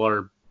those people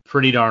are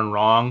pretty darn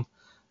wrong.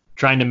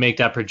 Trying to make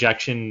that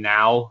projection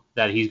now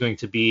that he's going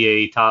to be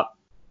a top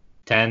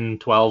 10,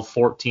 12,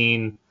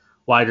 14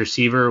 wide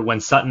receiver when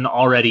Sutton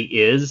already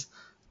is.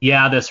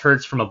 Yeah, this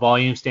hurts from a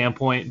volume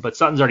standpoint, but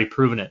Sutton's already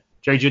proven it.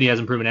 Jerry Jeudy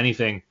hasn't proven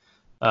anything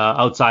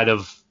outside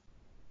of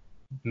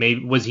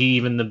maybe was he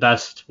even the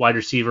best wide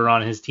receiver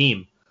on his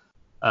team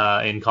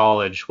in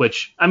college,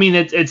 which,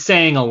 it's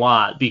saying a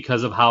lot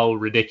because of how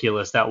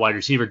ridiculous that wide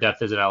receiver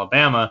depth is at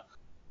Alabama.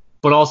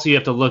 But also you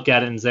have to look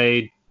at it and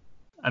say,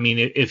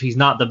 if he's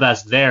not the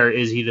best there,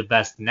 is he the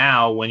best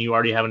now when you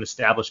already have an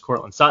established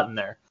Cortland Sutton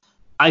there?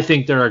 I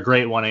think they're a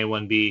great 1A,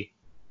 1B.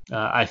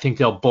 I think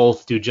they'll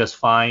both do just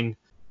fine.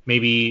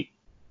 Maybe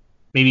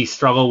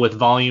struggle with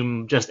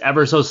volume just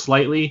ever so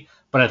slightly,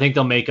 but I think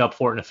they'll make up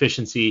for it in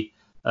efficiency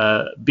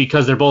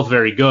because they're both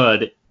very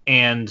good.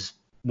 And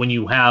when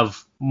you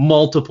have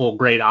multiple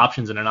great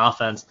options in an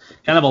offense.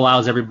 Kind of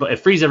allows everybody, it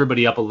frees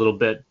everybody up a little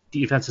bit.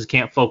 Defenses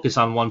can't focus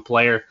on one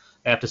player.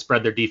 They have to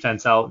spread their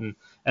defense out. And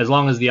as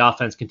long as the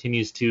offense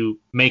continues to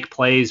make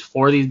plays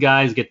for these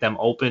guys, get them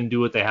open, do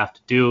what they have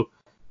to do,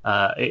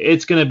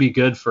 it's going to be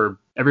good for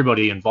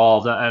everybody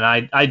involved.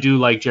 And I do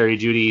like Jerry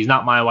Jeudy. He's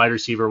not my wide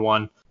receiver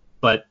one,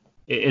 but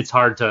it's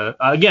hard to,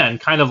 again,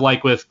 kind of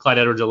like with Clyde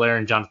Edwards-Helaire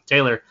and Jonathan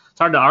Taylor, it's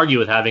hard to argue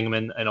with having him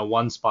in a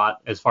one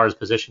spot as far as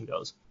position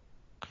goes.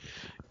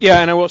 Yeah,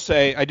 and I will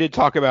say, I did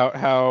talk about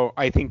how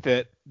I think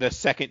that the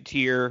second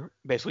tier,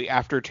 basically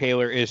after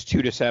Taylor, is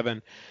 2 to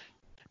 7.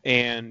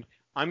 And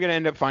I'm going to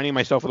end up finding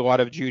myself with a lot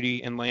of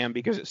Jeudy and Lamb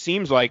because it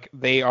seems like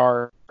they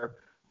are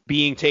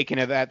being taken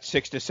at that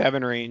 6 to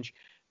 7 range.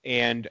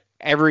 And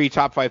every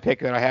top 5 pick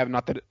that I have,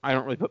 not that I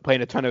don't really play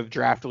in a ton of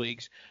draft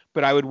leagues,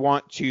 but I would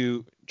want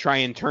to try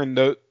and turn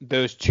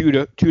those 2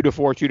 to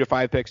 4, 2 to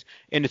 5 picks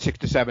into 6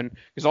 to 7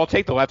 because I'll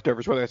take the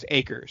leftovers, whether it's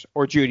Akers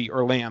or Jeudy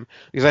or Lamb,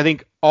 because I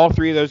think all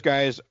three of those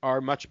guys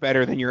are much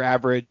better than your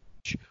average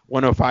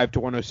 105 to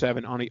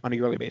 107 on a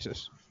yearly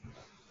basis.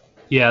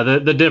 Yeah,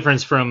 the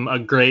difference from a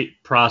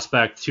great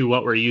prospect to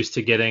what we're used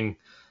to getting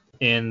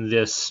in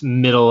this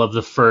middle of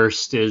the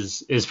first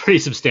is pretty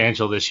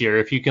substantial this year.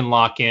 If you can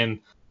lock in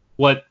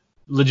what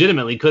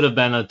legitimately could have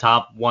been a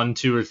top 1,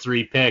 2, or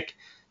 3 pick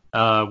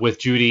with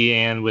Jeudy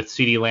and with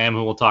CeeDee Lamb,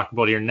 who we'll talk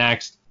about here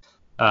next,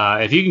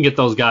 if you can get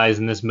those guys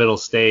in this middle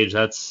stage,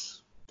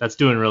 that's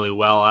doing really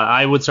well.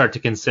 I would start to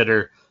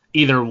consider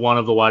either one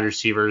of the wide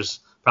receivers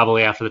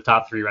probably after the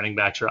top 3 running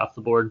backs are off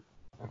the board.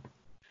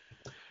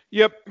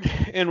 Yep,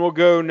 and we'll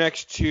go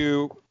next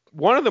to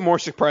one of the more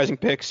surprising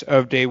picks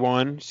of day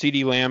one,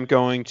 CeeDee Lamb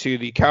going to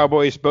the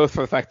Cowboys, both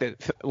for the fact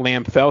that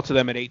Lamb fell to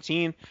them at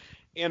 18,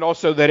 and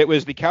also that it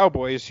was the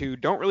Cowboys, who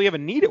don't really have a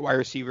need at wide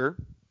receiver,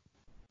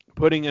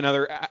 putting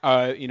another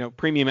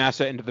premium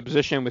asset into the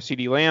position with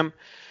CeeDee Lamb.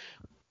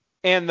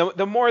 And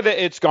the more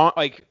that it's gone,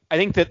 like, I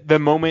think that the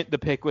moment the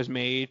pick was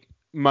made,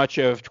 much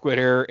of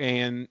Twitter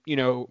and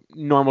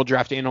normal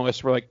draft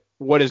analysts were like,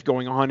 what is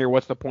going on here?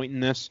 What's the point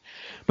in this?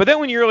 But then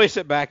when you really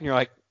sit back and you're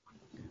like,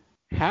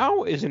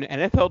 how is an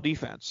NFL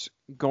defense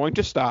going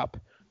to stop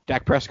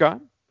Dak Prescott,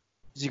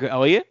 Ezekiel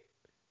Elliott,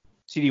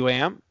 CeeDee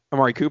Lamb,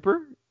 Amari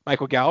Cooper,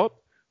 Michael Gallup,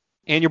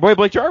 and your boy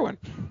Blake Jarwin?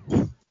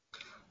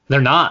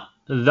 They're not.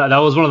 That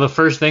was one of the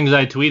first things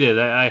I tweeted.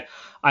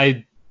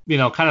 I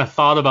kind of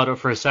thought about it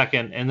for a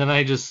second, and then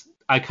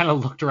I kind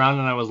of looked around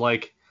and I was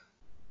like,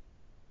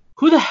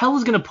 who the hell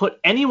is going to put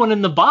anyone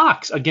in the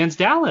box against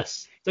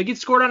Dallas? They get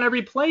scored on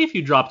every play if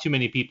you drop too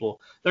many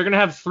people. They're going to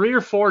have 3 or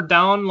 4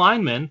 down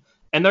linemen,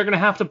 and they're going to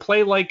have to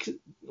play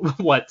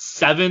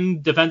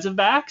 7 defensive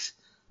backs?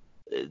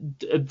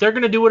 They're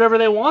going to do whatever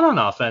they want on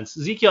offense.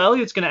 Ezekiel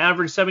Elliott's going to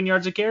average 7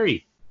 yards a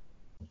carry.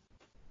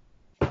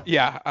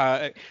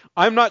 Yeah,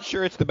 I'm not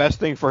sure it's the best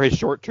thing for his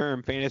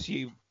short-term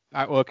fantasy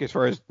outlook as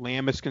far as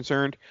Lamb is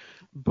concerned,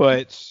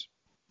 but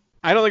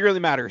I don't think it really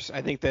matters.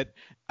 I think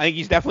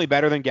he's definitely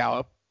better than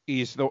Gallup.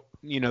 He's the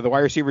wide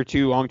receiver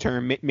 2 long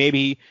term.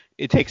 Maybe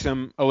it takes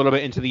him a little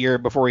bit into the year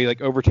before he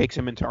overtakes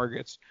him in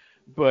targets.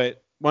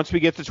 But once we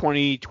get to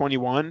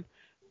 2021,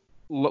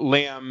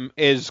 Lamb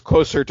is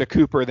closer to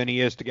Cooper than he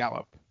is to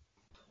Gallup.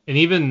 And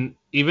even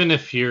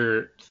if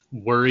you're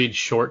worried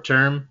short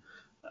term,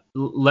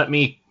 let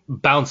me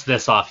bounce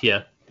this off you.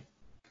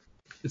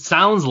 It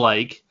sounds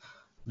like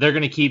they're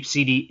going to keep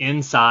CD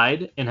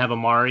inside and have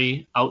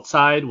Amari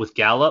outside with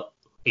Gallup.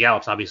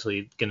 Gallup's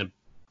obviously going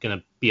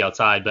to be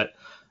outside, but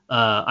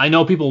I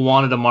know people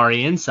wanted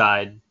Amari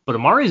inside, but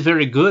Amari is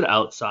very good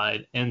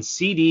outside, and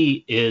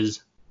CD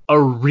is a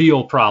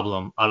real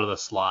problem out of the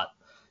slot.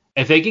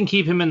 If they can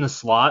keep him in the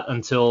slot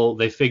until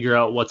they figure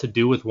out what to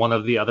do with one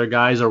of the other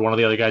guys or one of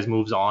the other guys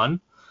moves on,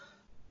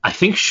 I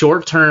think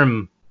short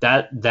term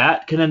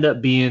that could end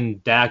up being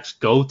Dak's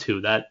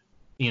go-to.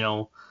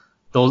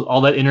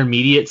 All that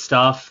intermediate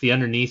stuff, the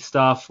underneath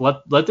stuff.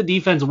 Let the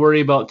defense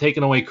worry about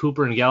taking away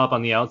Cooper and Gallup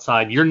on the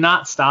outside. You're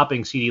not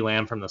stopping CeeDee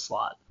Lamb from the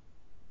slot.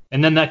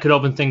 And then that could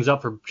open things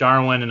up for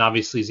Jarwin and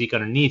obviously Zeke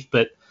underneath.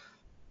 But,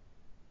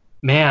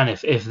 man,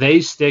 if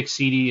they stick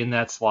CeeDee in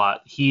that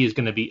slot, he is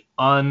going to be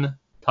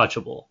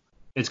untouchable.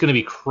 It's going to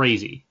be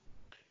crazy.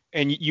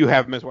 And you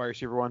have him as wide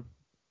receiver 1?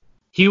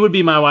 He would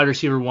be my wide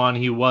receiver 1.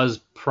 He was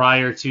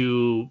prior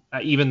to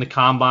even the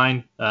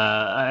combine.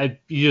 You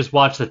just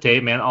watch the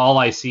tape, man. All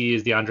I see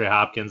is DeAndre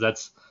Hopkins.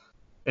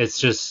 It's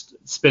just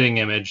spitting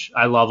image.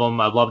 I love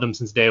him. I've loved him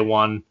since day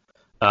one.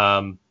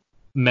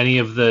 Many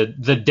of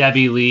the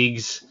Debbie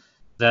leagues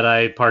that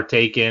I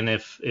partake in,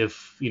 if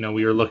we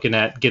were looking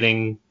at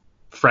getting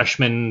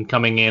freshmen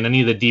coming in,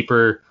 any of the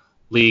deeper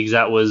leagues,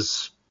 that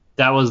was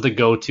the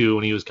go-to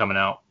when he was coming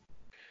out.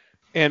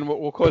 And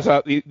we'll close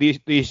out these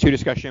two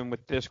discussion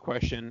with this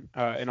question,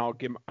 and I'll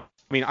give.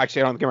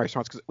 Actually, I don't give my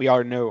response because we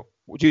already know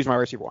Judy's my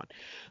receiver 1.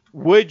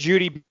 Would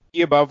Jeudy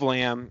be above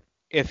Lamb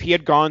if he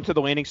had gone to the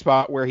landing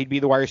spot where he'd be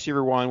the wide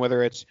receiver 1,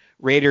 whether it's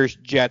Raiders,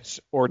 Jets,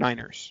 or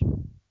Niners?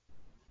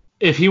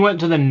 If he went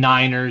to the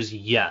Niners,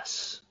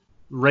 yes.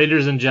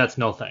 Raiders and Jets,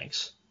 no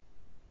thanks.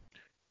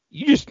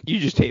 You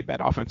just hate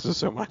bad offenses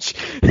so much.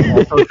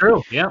 Also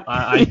true. Yeah,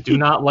 I do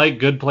not like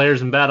good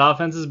players and bad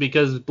offenses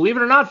because, believe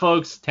it or not,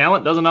 folks,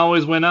 talent doesn't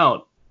always win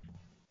out.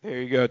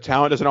 There you go.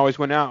 Talent doesn't always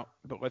win out,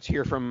 but let's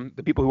hear from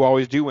the people who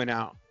always do win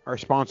out. Our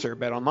sponsor,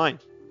 BetOnline.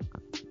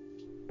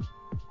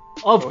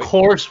 Of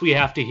course, we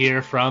have to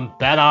hear from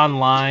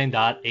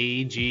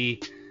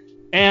betonline.ag.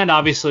 And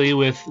obviously,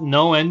 with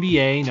no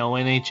NBA, no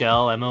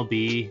NHL,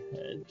 MLB,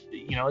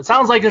 it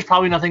sounds like there's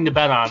probably nothing to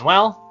bet on.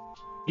 Well,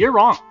 you're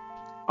wrong.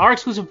 Our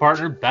exclusive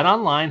partner,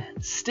 BetOnline,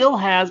 still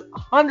has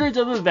hundreds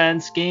of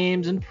events,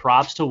 games, and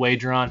props to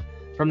wager on.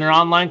 From their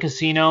online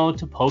casino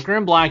to poker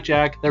and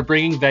blackjack, they're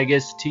bringing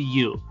Vegas to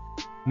you.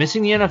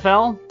 Missing the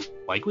NFL?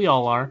 Like we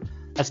all are.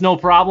 That's no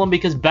problem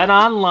because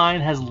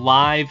BetOnline has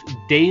live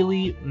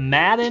daily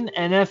Madden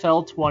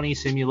NFL 20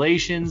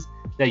 simulations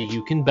that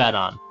you can bet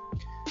on.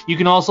 You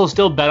can also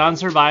still bet on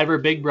Survivor,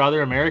 Big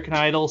Brother, American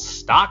Idol,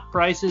 stock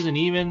prices, and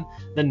even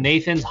the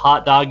Nathan's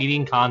hot dog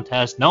eating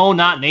contest. No,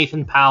 not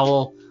Nathan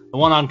Powell, the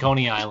one on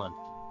Coney Island.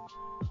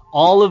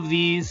 All of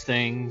these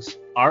things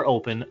are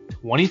open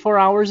 24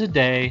 hours a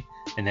day,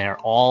 and they are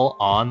all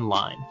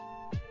online.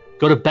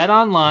 Go to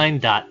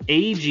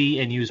betonline.ag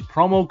and use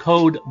promo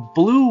code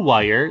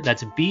BLUEWIRE,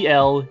 that's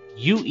BLUEWIRE,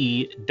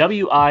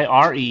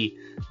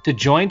 to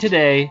join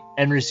today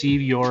and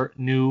receive your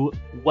new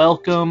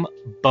welcome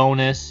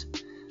bonus.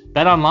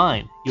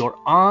 BetOnline, your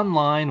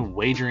online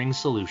wagering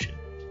solution.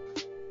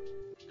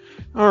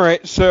 All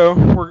right, so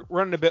we're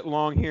running a bit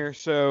long here,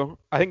 so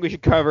I think we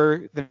should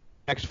cover the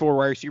next 4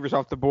 wide receivers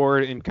off the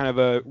board in kind of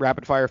a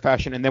rapid-fire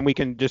fashion, and then we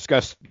can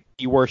discuss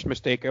the worst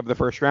mistake of the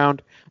first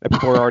round that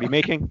people are already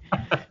making.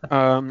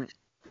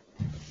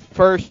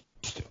 First,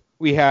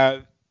 we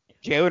have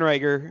Jalen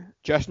Reagor,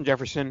 Justin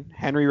Jefferson,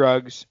 Henry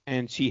Ruggs,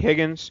 and T.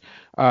 Higgins.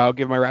 I'll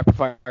give my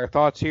rapid-fire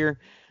thoughts here.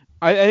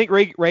 I think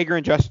Reagor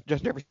and Justin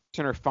Jefferson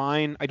are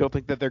fine. I don't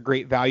think that they're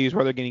great values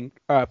where they're getting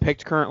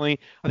picked currently.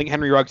 I think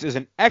Henry Ruggs is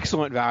an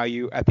excellent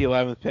value at the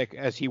 11th pick,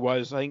 as he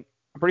was. I'm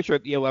pretty sure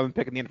at the 11th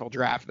pick in the NFL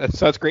draft.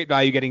 That's great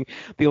value getting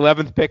the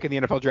 11th pick in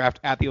the NFL draft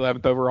at the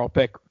 11th overall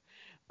pick.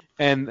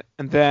 And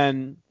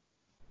then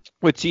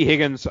with T.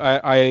 Higgins,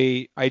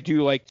 I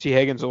do like T.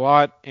 Higgins a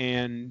lot,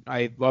 and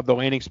I love the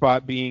landing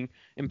spot being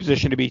in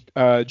position to be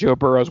Joe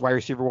Burrow's wide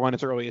receiver 1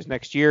 as early as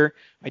next year.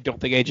 I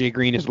don't think A.J.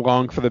 Green is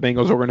long for the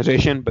Bengals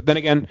organization. But then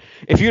again,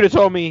 if you'd have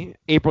told me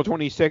April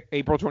 28th,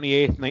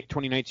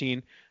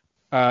 2019,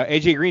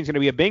 A.J. Green's going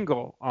to be a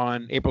Bengal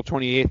on April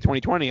 28th,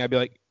 2020, I'd be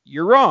like,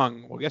 you're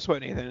wrong. Well, guess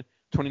what, Nathan?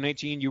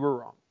 2019, you were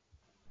wrong.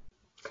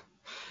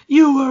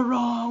 You were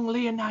wrong,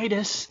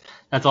 Leonidas.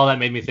 That's all that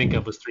made me think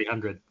of was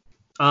 300.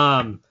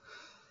 Wow,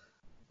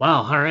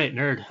 all right,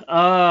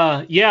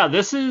 nerd. Yeah,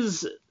 this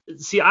is...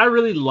 See, I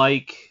really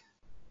like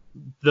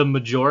the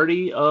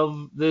majority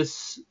of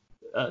this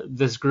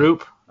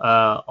group,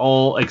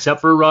 all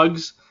except for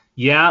Ruggs.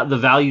 Yeah, the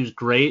value's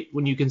great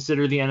when you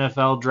consider the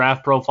NFL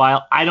draft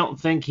profile. I don't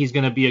think he's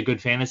going to be a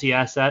good fantasy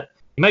asset.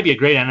 He might be a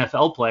great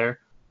NFL player.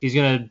 He's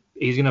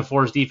gonna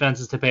force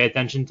defenses to pay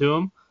attention to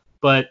him,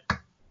 but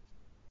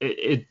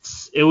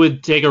it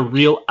would take a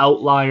real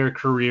outlier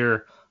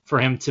career for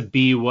him to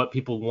be what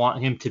people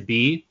want him to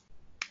be.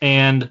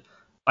 And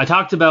I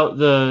talked about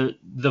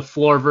the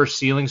floor versus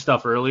ceiling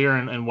stuff earlier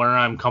and where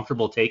I'm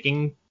comfortable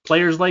taking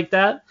players like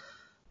that.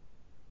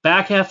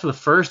 Back half of the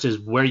first is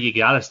where you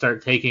got to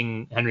start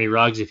taking Henry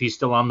Ruggs if he's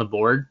still on the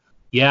board.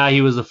 Yeah,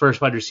 he was the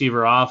first wide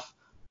receiver off,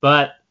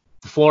 but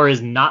the floor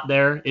is not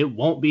there. It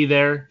won't be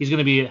there. He's going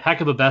to be a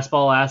heck of a best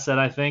ball asset,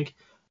 I think.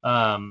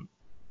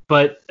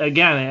 But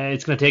again,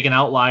 it's going to take an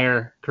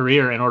outlier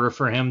career in order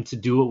for him to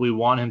do what we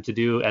want him to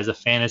do as a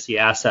fantasy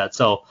asset.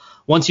 So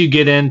once you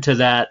get into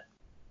that,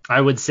 I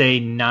would say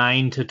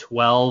 9 to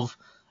 12.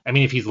 I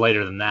mean, if he's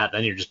later than that,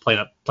 then you're just playing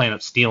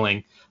up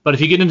stealing. But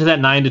if you get into that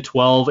 9 to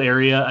 12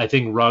 area, I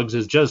think Ruggs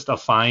is just a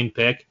fine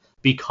pick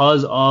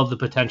because of the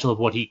potential of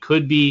what he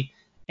could be,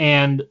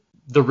 and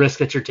the risk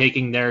that you're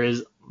taking there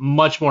is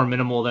much more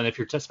minimal than if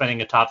you're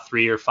spending a top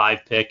 3 or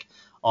 5 pick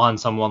on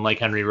someone like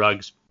Henry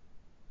Ruggs.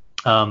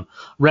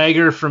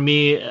 Reagor, for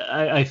me,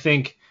 I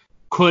think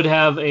could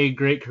have a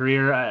great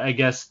career. I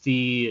guess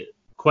the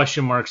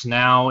question marks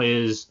now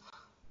is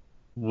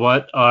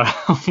what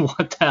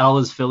the hell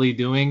is Philly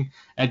doing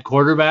at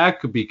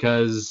quarterback?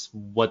 Because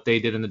what they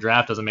did in the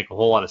draft doesn't make a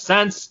whole lot of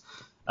sense.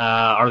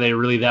 Are they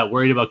really that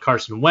worried about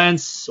Carson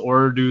Wentz,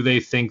 or do they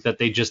think that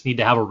they just need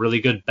to have a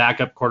really good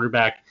backup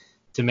quarterback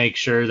to make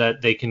sure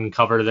that they can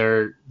cover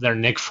their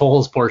Nick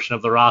Foles portion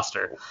of the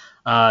roster?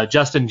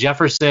 Justin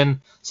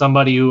Jefferson,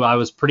 somebody who I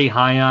was pretty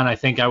high on. I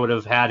think I would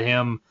have had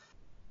him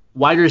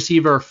wide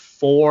receiver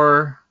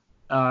 4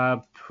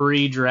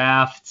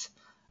 pre-draft.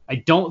 I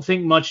don't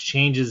think much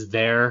changes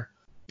there.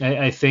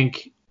 I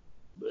think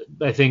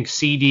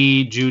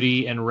CD,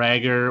 Judy, and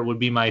Reagor would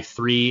be my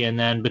 3, and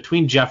then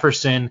between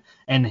Jefferson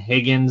and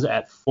Higgins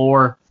at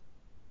 4.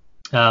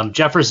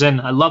 Jefferson,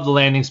 I love the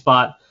landing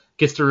spot,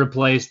 gets to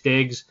replace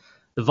Diggs.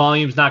 The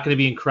volume's not going to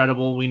be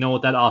incredible. We know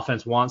what that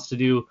offense wants to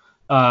do.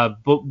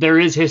 But there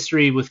is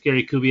history with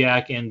Gary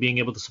Kubiak and being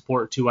able to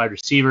support 2 wide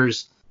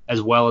receivers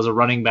as well as a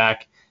running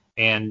back.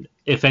 And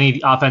if any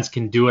offense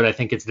can do it, I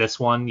think it's this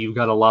one. You've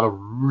got a lot of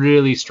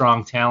really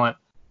strong talent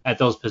at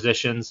those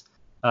positions.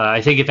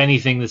 I think if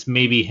anything, this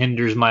maybe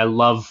hinders my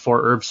love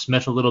for Irv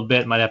Smith a little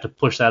bit. Might have to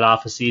push that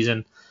off a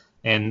season,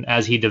 and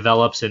as he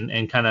develops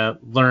and kind of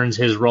learns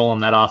his role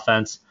in that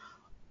offense.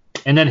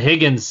 And then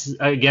Higgins,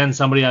 again,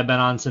 somebody I've been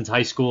on since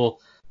high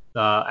school,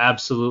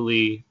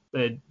 absolutely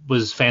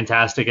was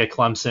fantastic at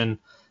Clemson,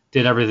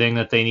 did everything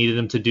that they needed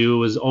him to do,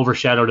 was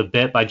overshadowed a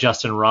bit by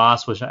Justin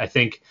Ross, which I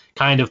think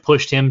kind of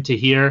pushed him to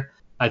here.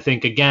 I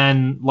think,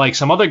 again, like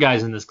some other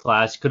guys in this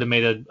class, could have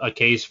made a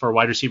case for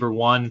wide receiver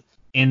 1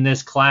 in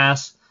this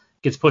class,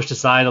 gets pushed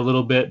aside a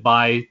little bit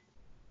by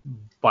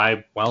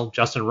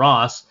Justin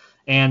Ross,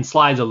 and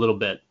slides a little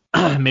bit.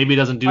 Maybe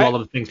doesn't do all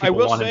of the things people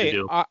want him to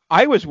do.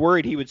 I was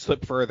worried he would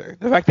slip further.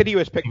 The fact that he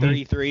was picked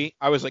 33,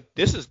 I was like,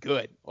 this is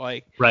good.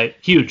 Like, right,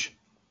 huge.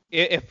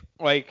 If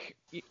like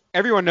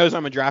everyone knows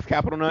I'm a draft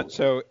capital nut,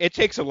 so it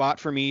takes a lot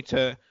for me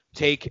to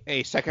take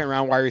a second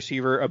round wide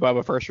receiver above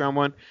a first round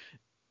one.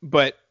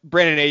 But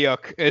Brandon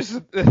Ayuk is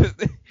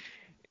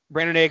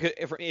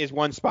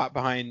one spot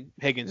behind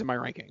Higgins in my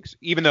rankings.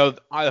 Even though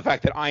the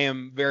fact that I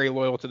am very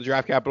loyal to the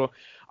draft capital,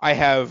 I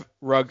have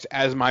Ruggs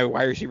as my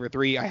wide receiver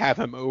 3. I have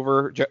him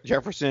over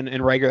Jefferson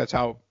and Rager. That's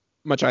how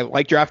much I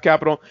like draft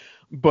capital.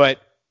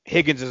 But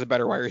Higgins is a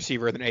better wide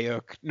receiver than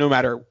Ayuk, no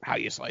matter how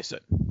you slice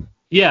it.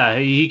 Yeah,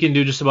 he can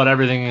do just about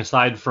everything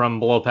aside from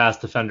below pass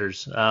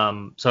defenders.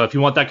 So if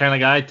you want that kind of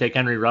guy, take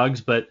Henry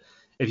Ruggs. But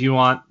if you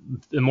want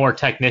the more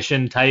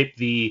technician type,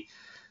 the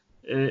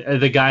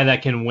guy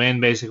that can win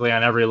basically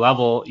on every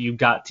level, you've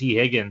got T.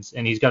 Higgins,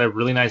 and he's got a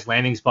really nice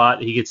landing spot.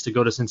 He gets to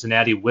go to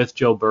Cincinnati with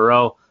Joe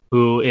Burrow,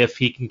 who, if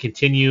he can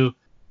continue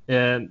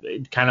kind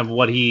of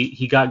what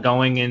he got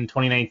going in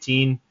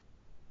 2019,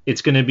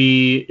 it's going to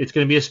be a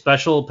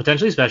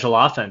potentially special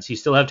offense. You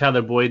still have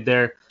Tyler Boyd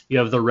there. You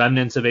have the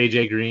remnants of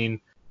AJ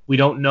Green. We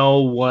don't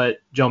know what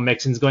Joe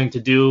Mixon's going to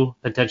do,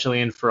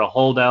 potentially in for a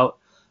holdout.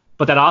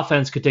 But that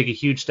offense could take a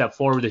huge step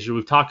forward this year.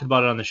 We've talked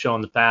about it on the show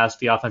in the past.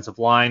 The offensive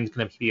line is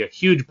going to be a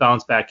huge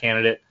bounce back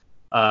candidate.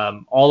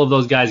 All of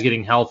those guys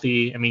getting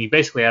healthy. I mean, you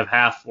basically have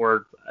half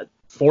or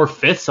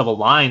 4/5 of a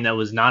line that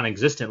was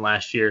non-existent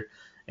last year.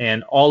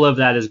 And all of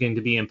that is going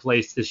to be in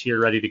place this year,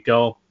 ready to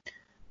go.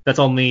 That's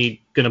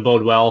only going to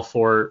bode well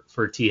for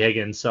T.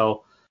 Higgins.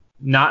 So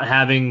not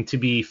having to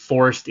be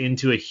forced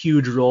into a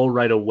huge role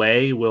right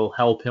away will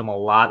help him a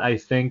lot, I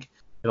think.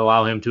 It'll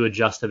allow him to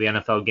adjust to the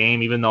NFL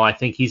game, even though I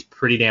think he's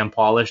pretty damn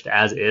polished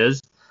as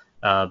is.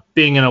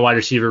 Being in a wide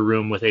receiver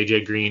room with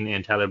AJ Green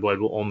and Tyler Boyd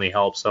will only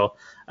help. So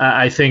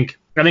I think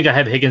I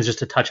have Higgins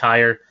just a touch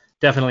higher,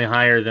 definitely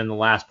higher than the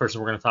last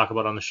person we're going to talk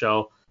about on the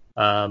show.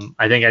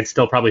 I think I'd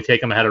still probably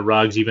take him ahead of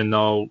Ruggs, even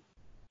though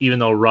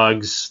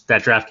Ruggs,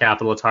 that draft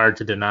capital, it's hard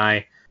to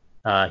deny.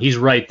 He's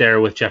right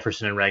there with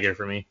Jefferson and Rager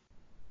for me.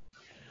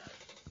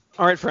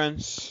 All right,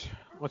 friends,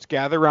 let's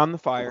gather around the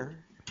fire,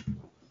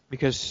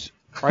 because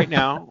right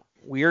now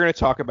we are going to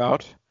talk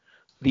about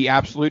the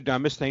absolute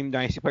dumbest thing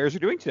Dynasty players are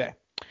doing today.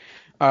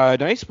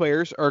 Dynasty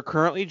players are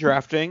currently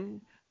drafting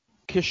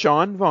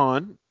Keyshawn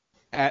Vaughn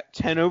at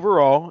 10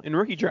 overall in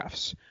rookie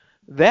drafts.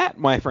 That,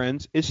 my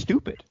friends, is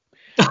stupid.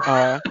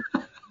 I'll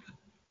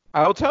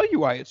tell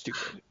you why it's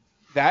stupid.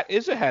 That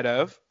is ahead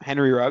of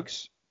Henry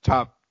Ruggs,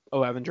 top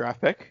 11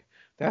 draft pick.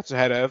 That's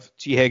ahead of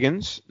T.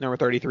 Higgins, number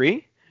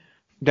 33.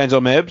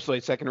 Denzel Mibbs,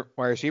 late second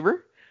wide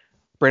receiver.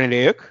 Brandon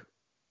Ayuk,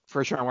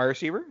 first round wide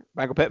receiver.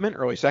 Michael Pittman,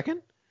 early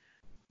second.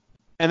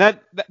 And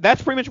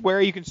that's pretty much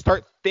where you can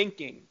start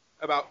thinking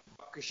about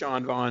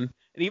Keyshawn Vaughn.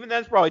 And even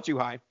that's probably too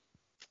high,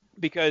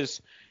 because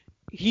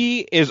he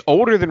is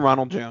older than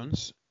Ronald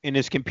Jones and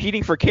is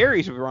competing for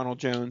carries with Ronald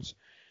Jones.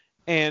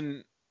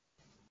 And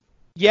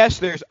yes,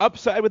 there's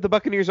upside with the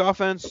Buccaneers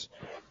offense,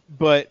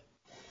 but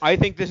I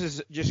think this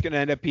is just going to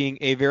end up being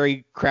a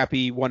very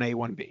crappy 1A,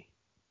 1B.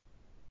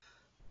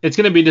 It's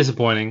going to be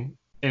disappointing,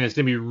 and it's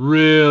going to be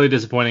really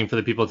disappointing for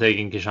the people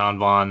taking Keyshawn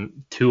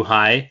Vaughn too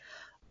high.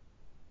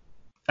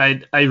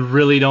 I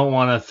really don't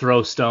want to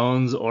throw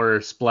stones or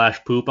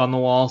splash poop on the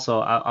wall,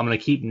 so I'm going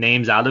to keep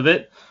names out of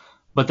it.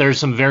 But there's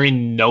some very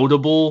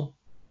notable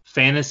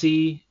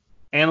fantasy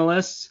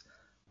analysts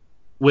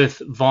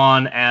with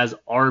Vaughn as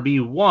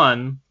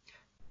RB1,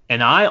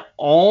 and I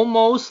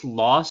almost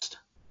lost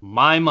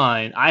my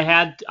mind.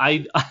 I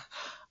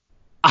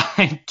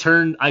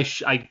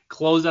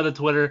closed out of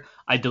Twitter.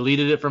 I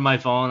deleted it from my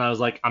phone. I was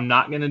like, I'm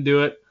not going to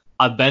do it.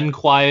 I've been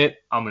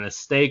quiet. I'm going to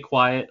stay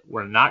quiet.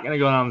 We're not going to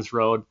go down this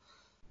road,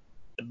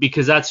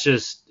 because that's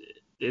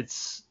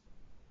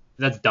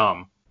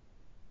dumb.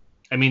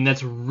 I mean,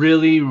 that's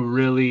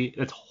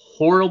that's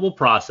horrible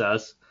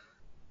process.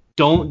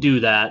 Don't do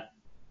that.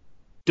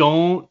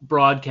 Don't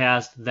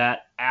broadcast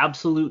that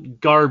absolute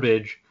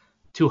garbage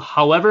to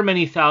however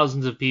many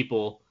thousands of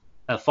people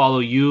that follow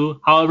you,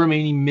 however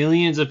many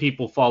millions of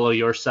people follow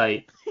your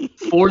site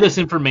for this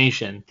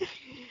information.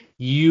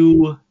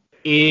 You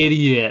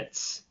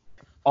idiots.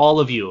 All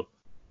of you.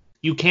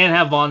 You can't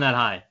have Vaughn that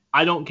high.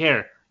 I don't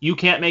care. You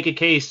can't make a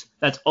case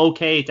that's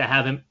okay to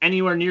have him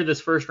anywhere near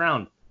this first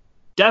round.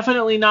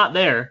 Definitely not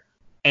there.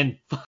 And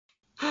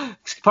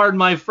pardon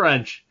my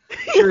French.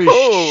 Sure as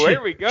Oh, shit,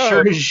 here we go.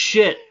 Sure as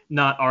shit,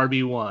 not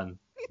RB1.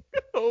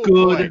 Oh,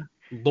 Good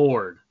boy.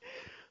 Lord.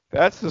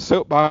 That's the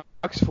soapbox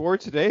for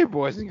today,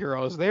 boys and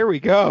girls. There we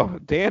go.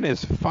 Dan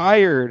is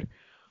fired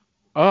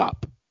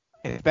up.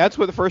 If that's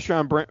what the first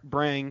round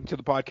bring to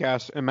the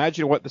podcast,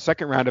 imagine what the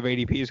second round of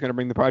ADP is going to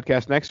bring the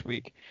podcast next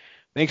week.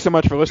 Thanks so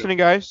much for listening,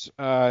 guys.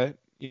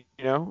 We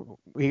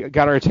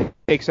got our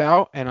takes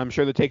out, and I'm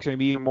sure the takes are going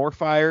to be more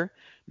fire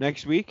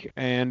next week.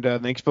 And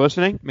thanks for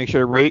listening. Make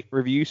sure to rate,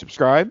 review,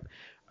 subscribe.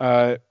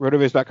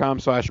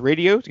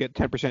 rotoviz.com/radio to get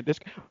 10%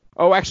 discount.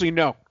 Oh, actually,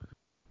 no.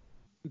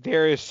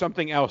 There is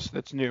something else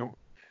that's new.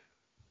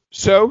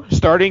 So,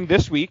 starting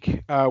this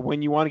week,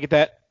 when you want to get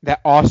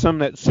that awesome,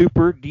 that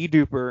super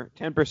de-duper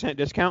 10%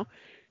 discount,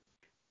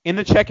 in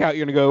the checkout,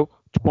 you're going to go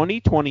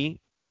 2020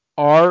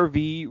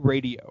 RV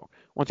Radio.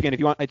 Once again, if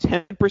you want a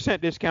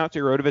 10% discount to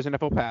your RotoViz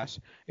NFL Pass,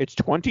 it's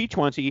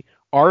 2020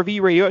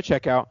 RV Radio at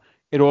checkout.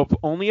 It will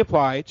only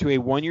apply to a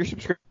 1-year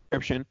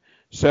subscription.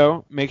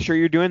 So make sure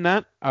you're doing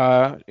that.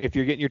 If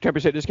you're getting your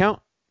 10%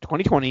 discount,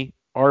 2020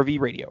 RV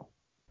Radio.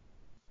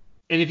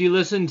 And if you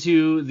listen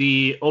to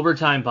the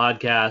Overtime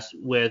podcast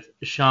with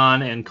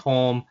Sean and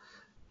Colm,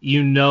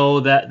 you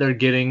know that they're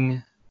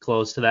getting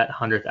close to that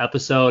 100th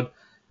episode.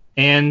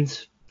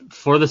 And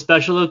for the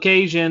special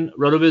occasion,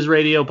 RotoViz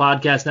Radio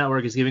Podcast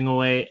Network is giving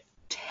away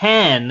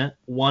 10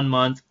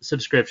 one-month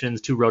subscriptions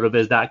to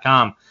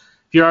rotoviz.com.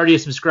 If you're already a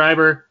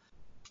subscriber,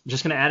 I'm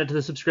just going to add it to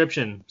the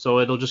subscription, so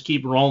it'll just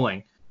keep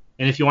rolling.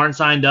 And if you aren't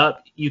signed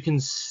up, you can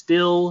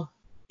still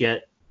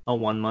get a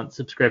 1-month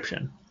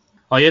subscription.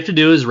 All you have to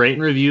do is rate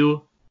and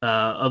review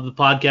of the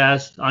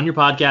podcast on your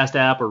podcast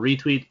app or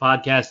retweet the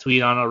podcast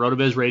tweet on our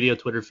RotoViz Radio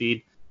Twitter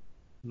feed.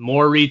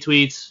 More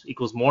retweets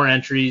equals more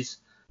entries.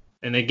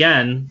 And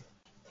again,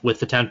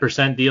 with the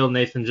 10% deal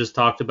Nathan just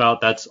talked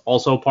about, that's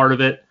also part of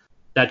it.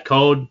 That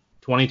code,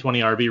 2020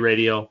 RV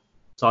Radio.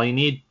 That's all you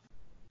need.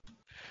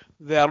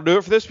 That'll do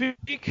it for this week.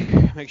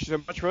 Thanks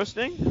so much for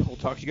listening. We'll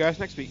talk to you guys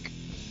next week.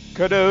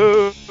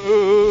 Kadosh.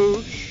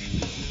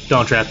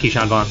 Don't draft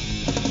Keyshawn Vaughn.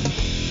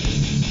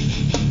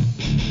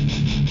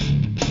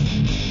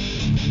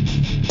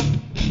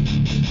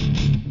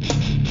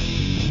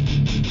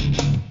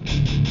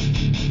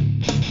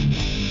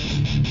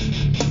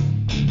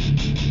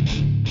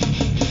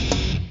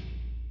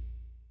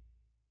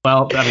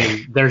 Well, I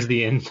mean, there's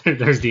the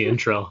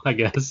intro, I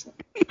guess.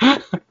 All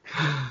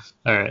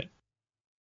right.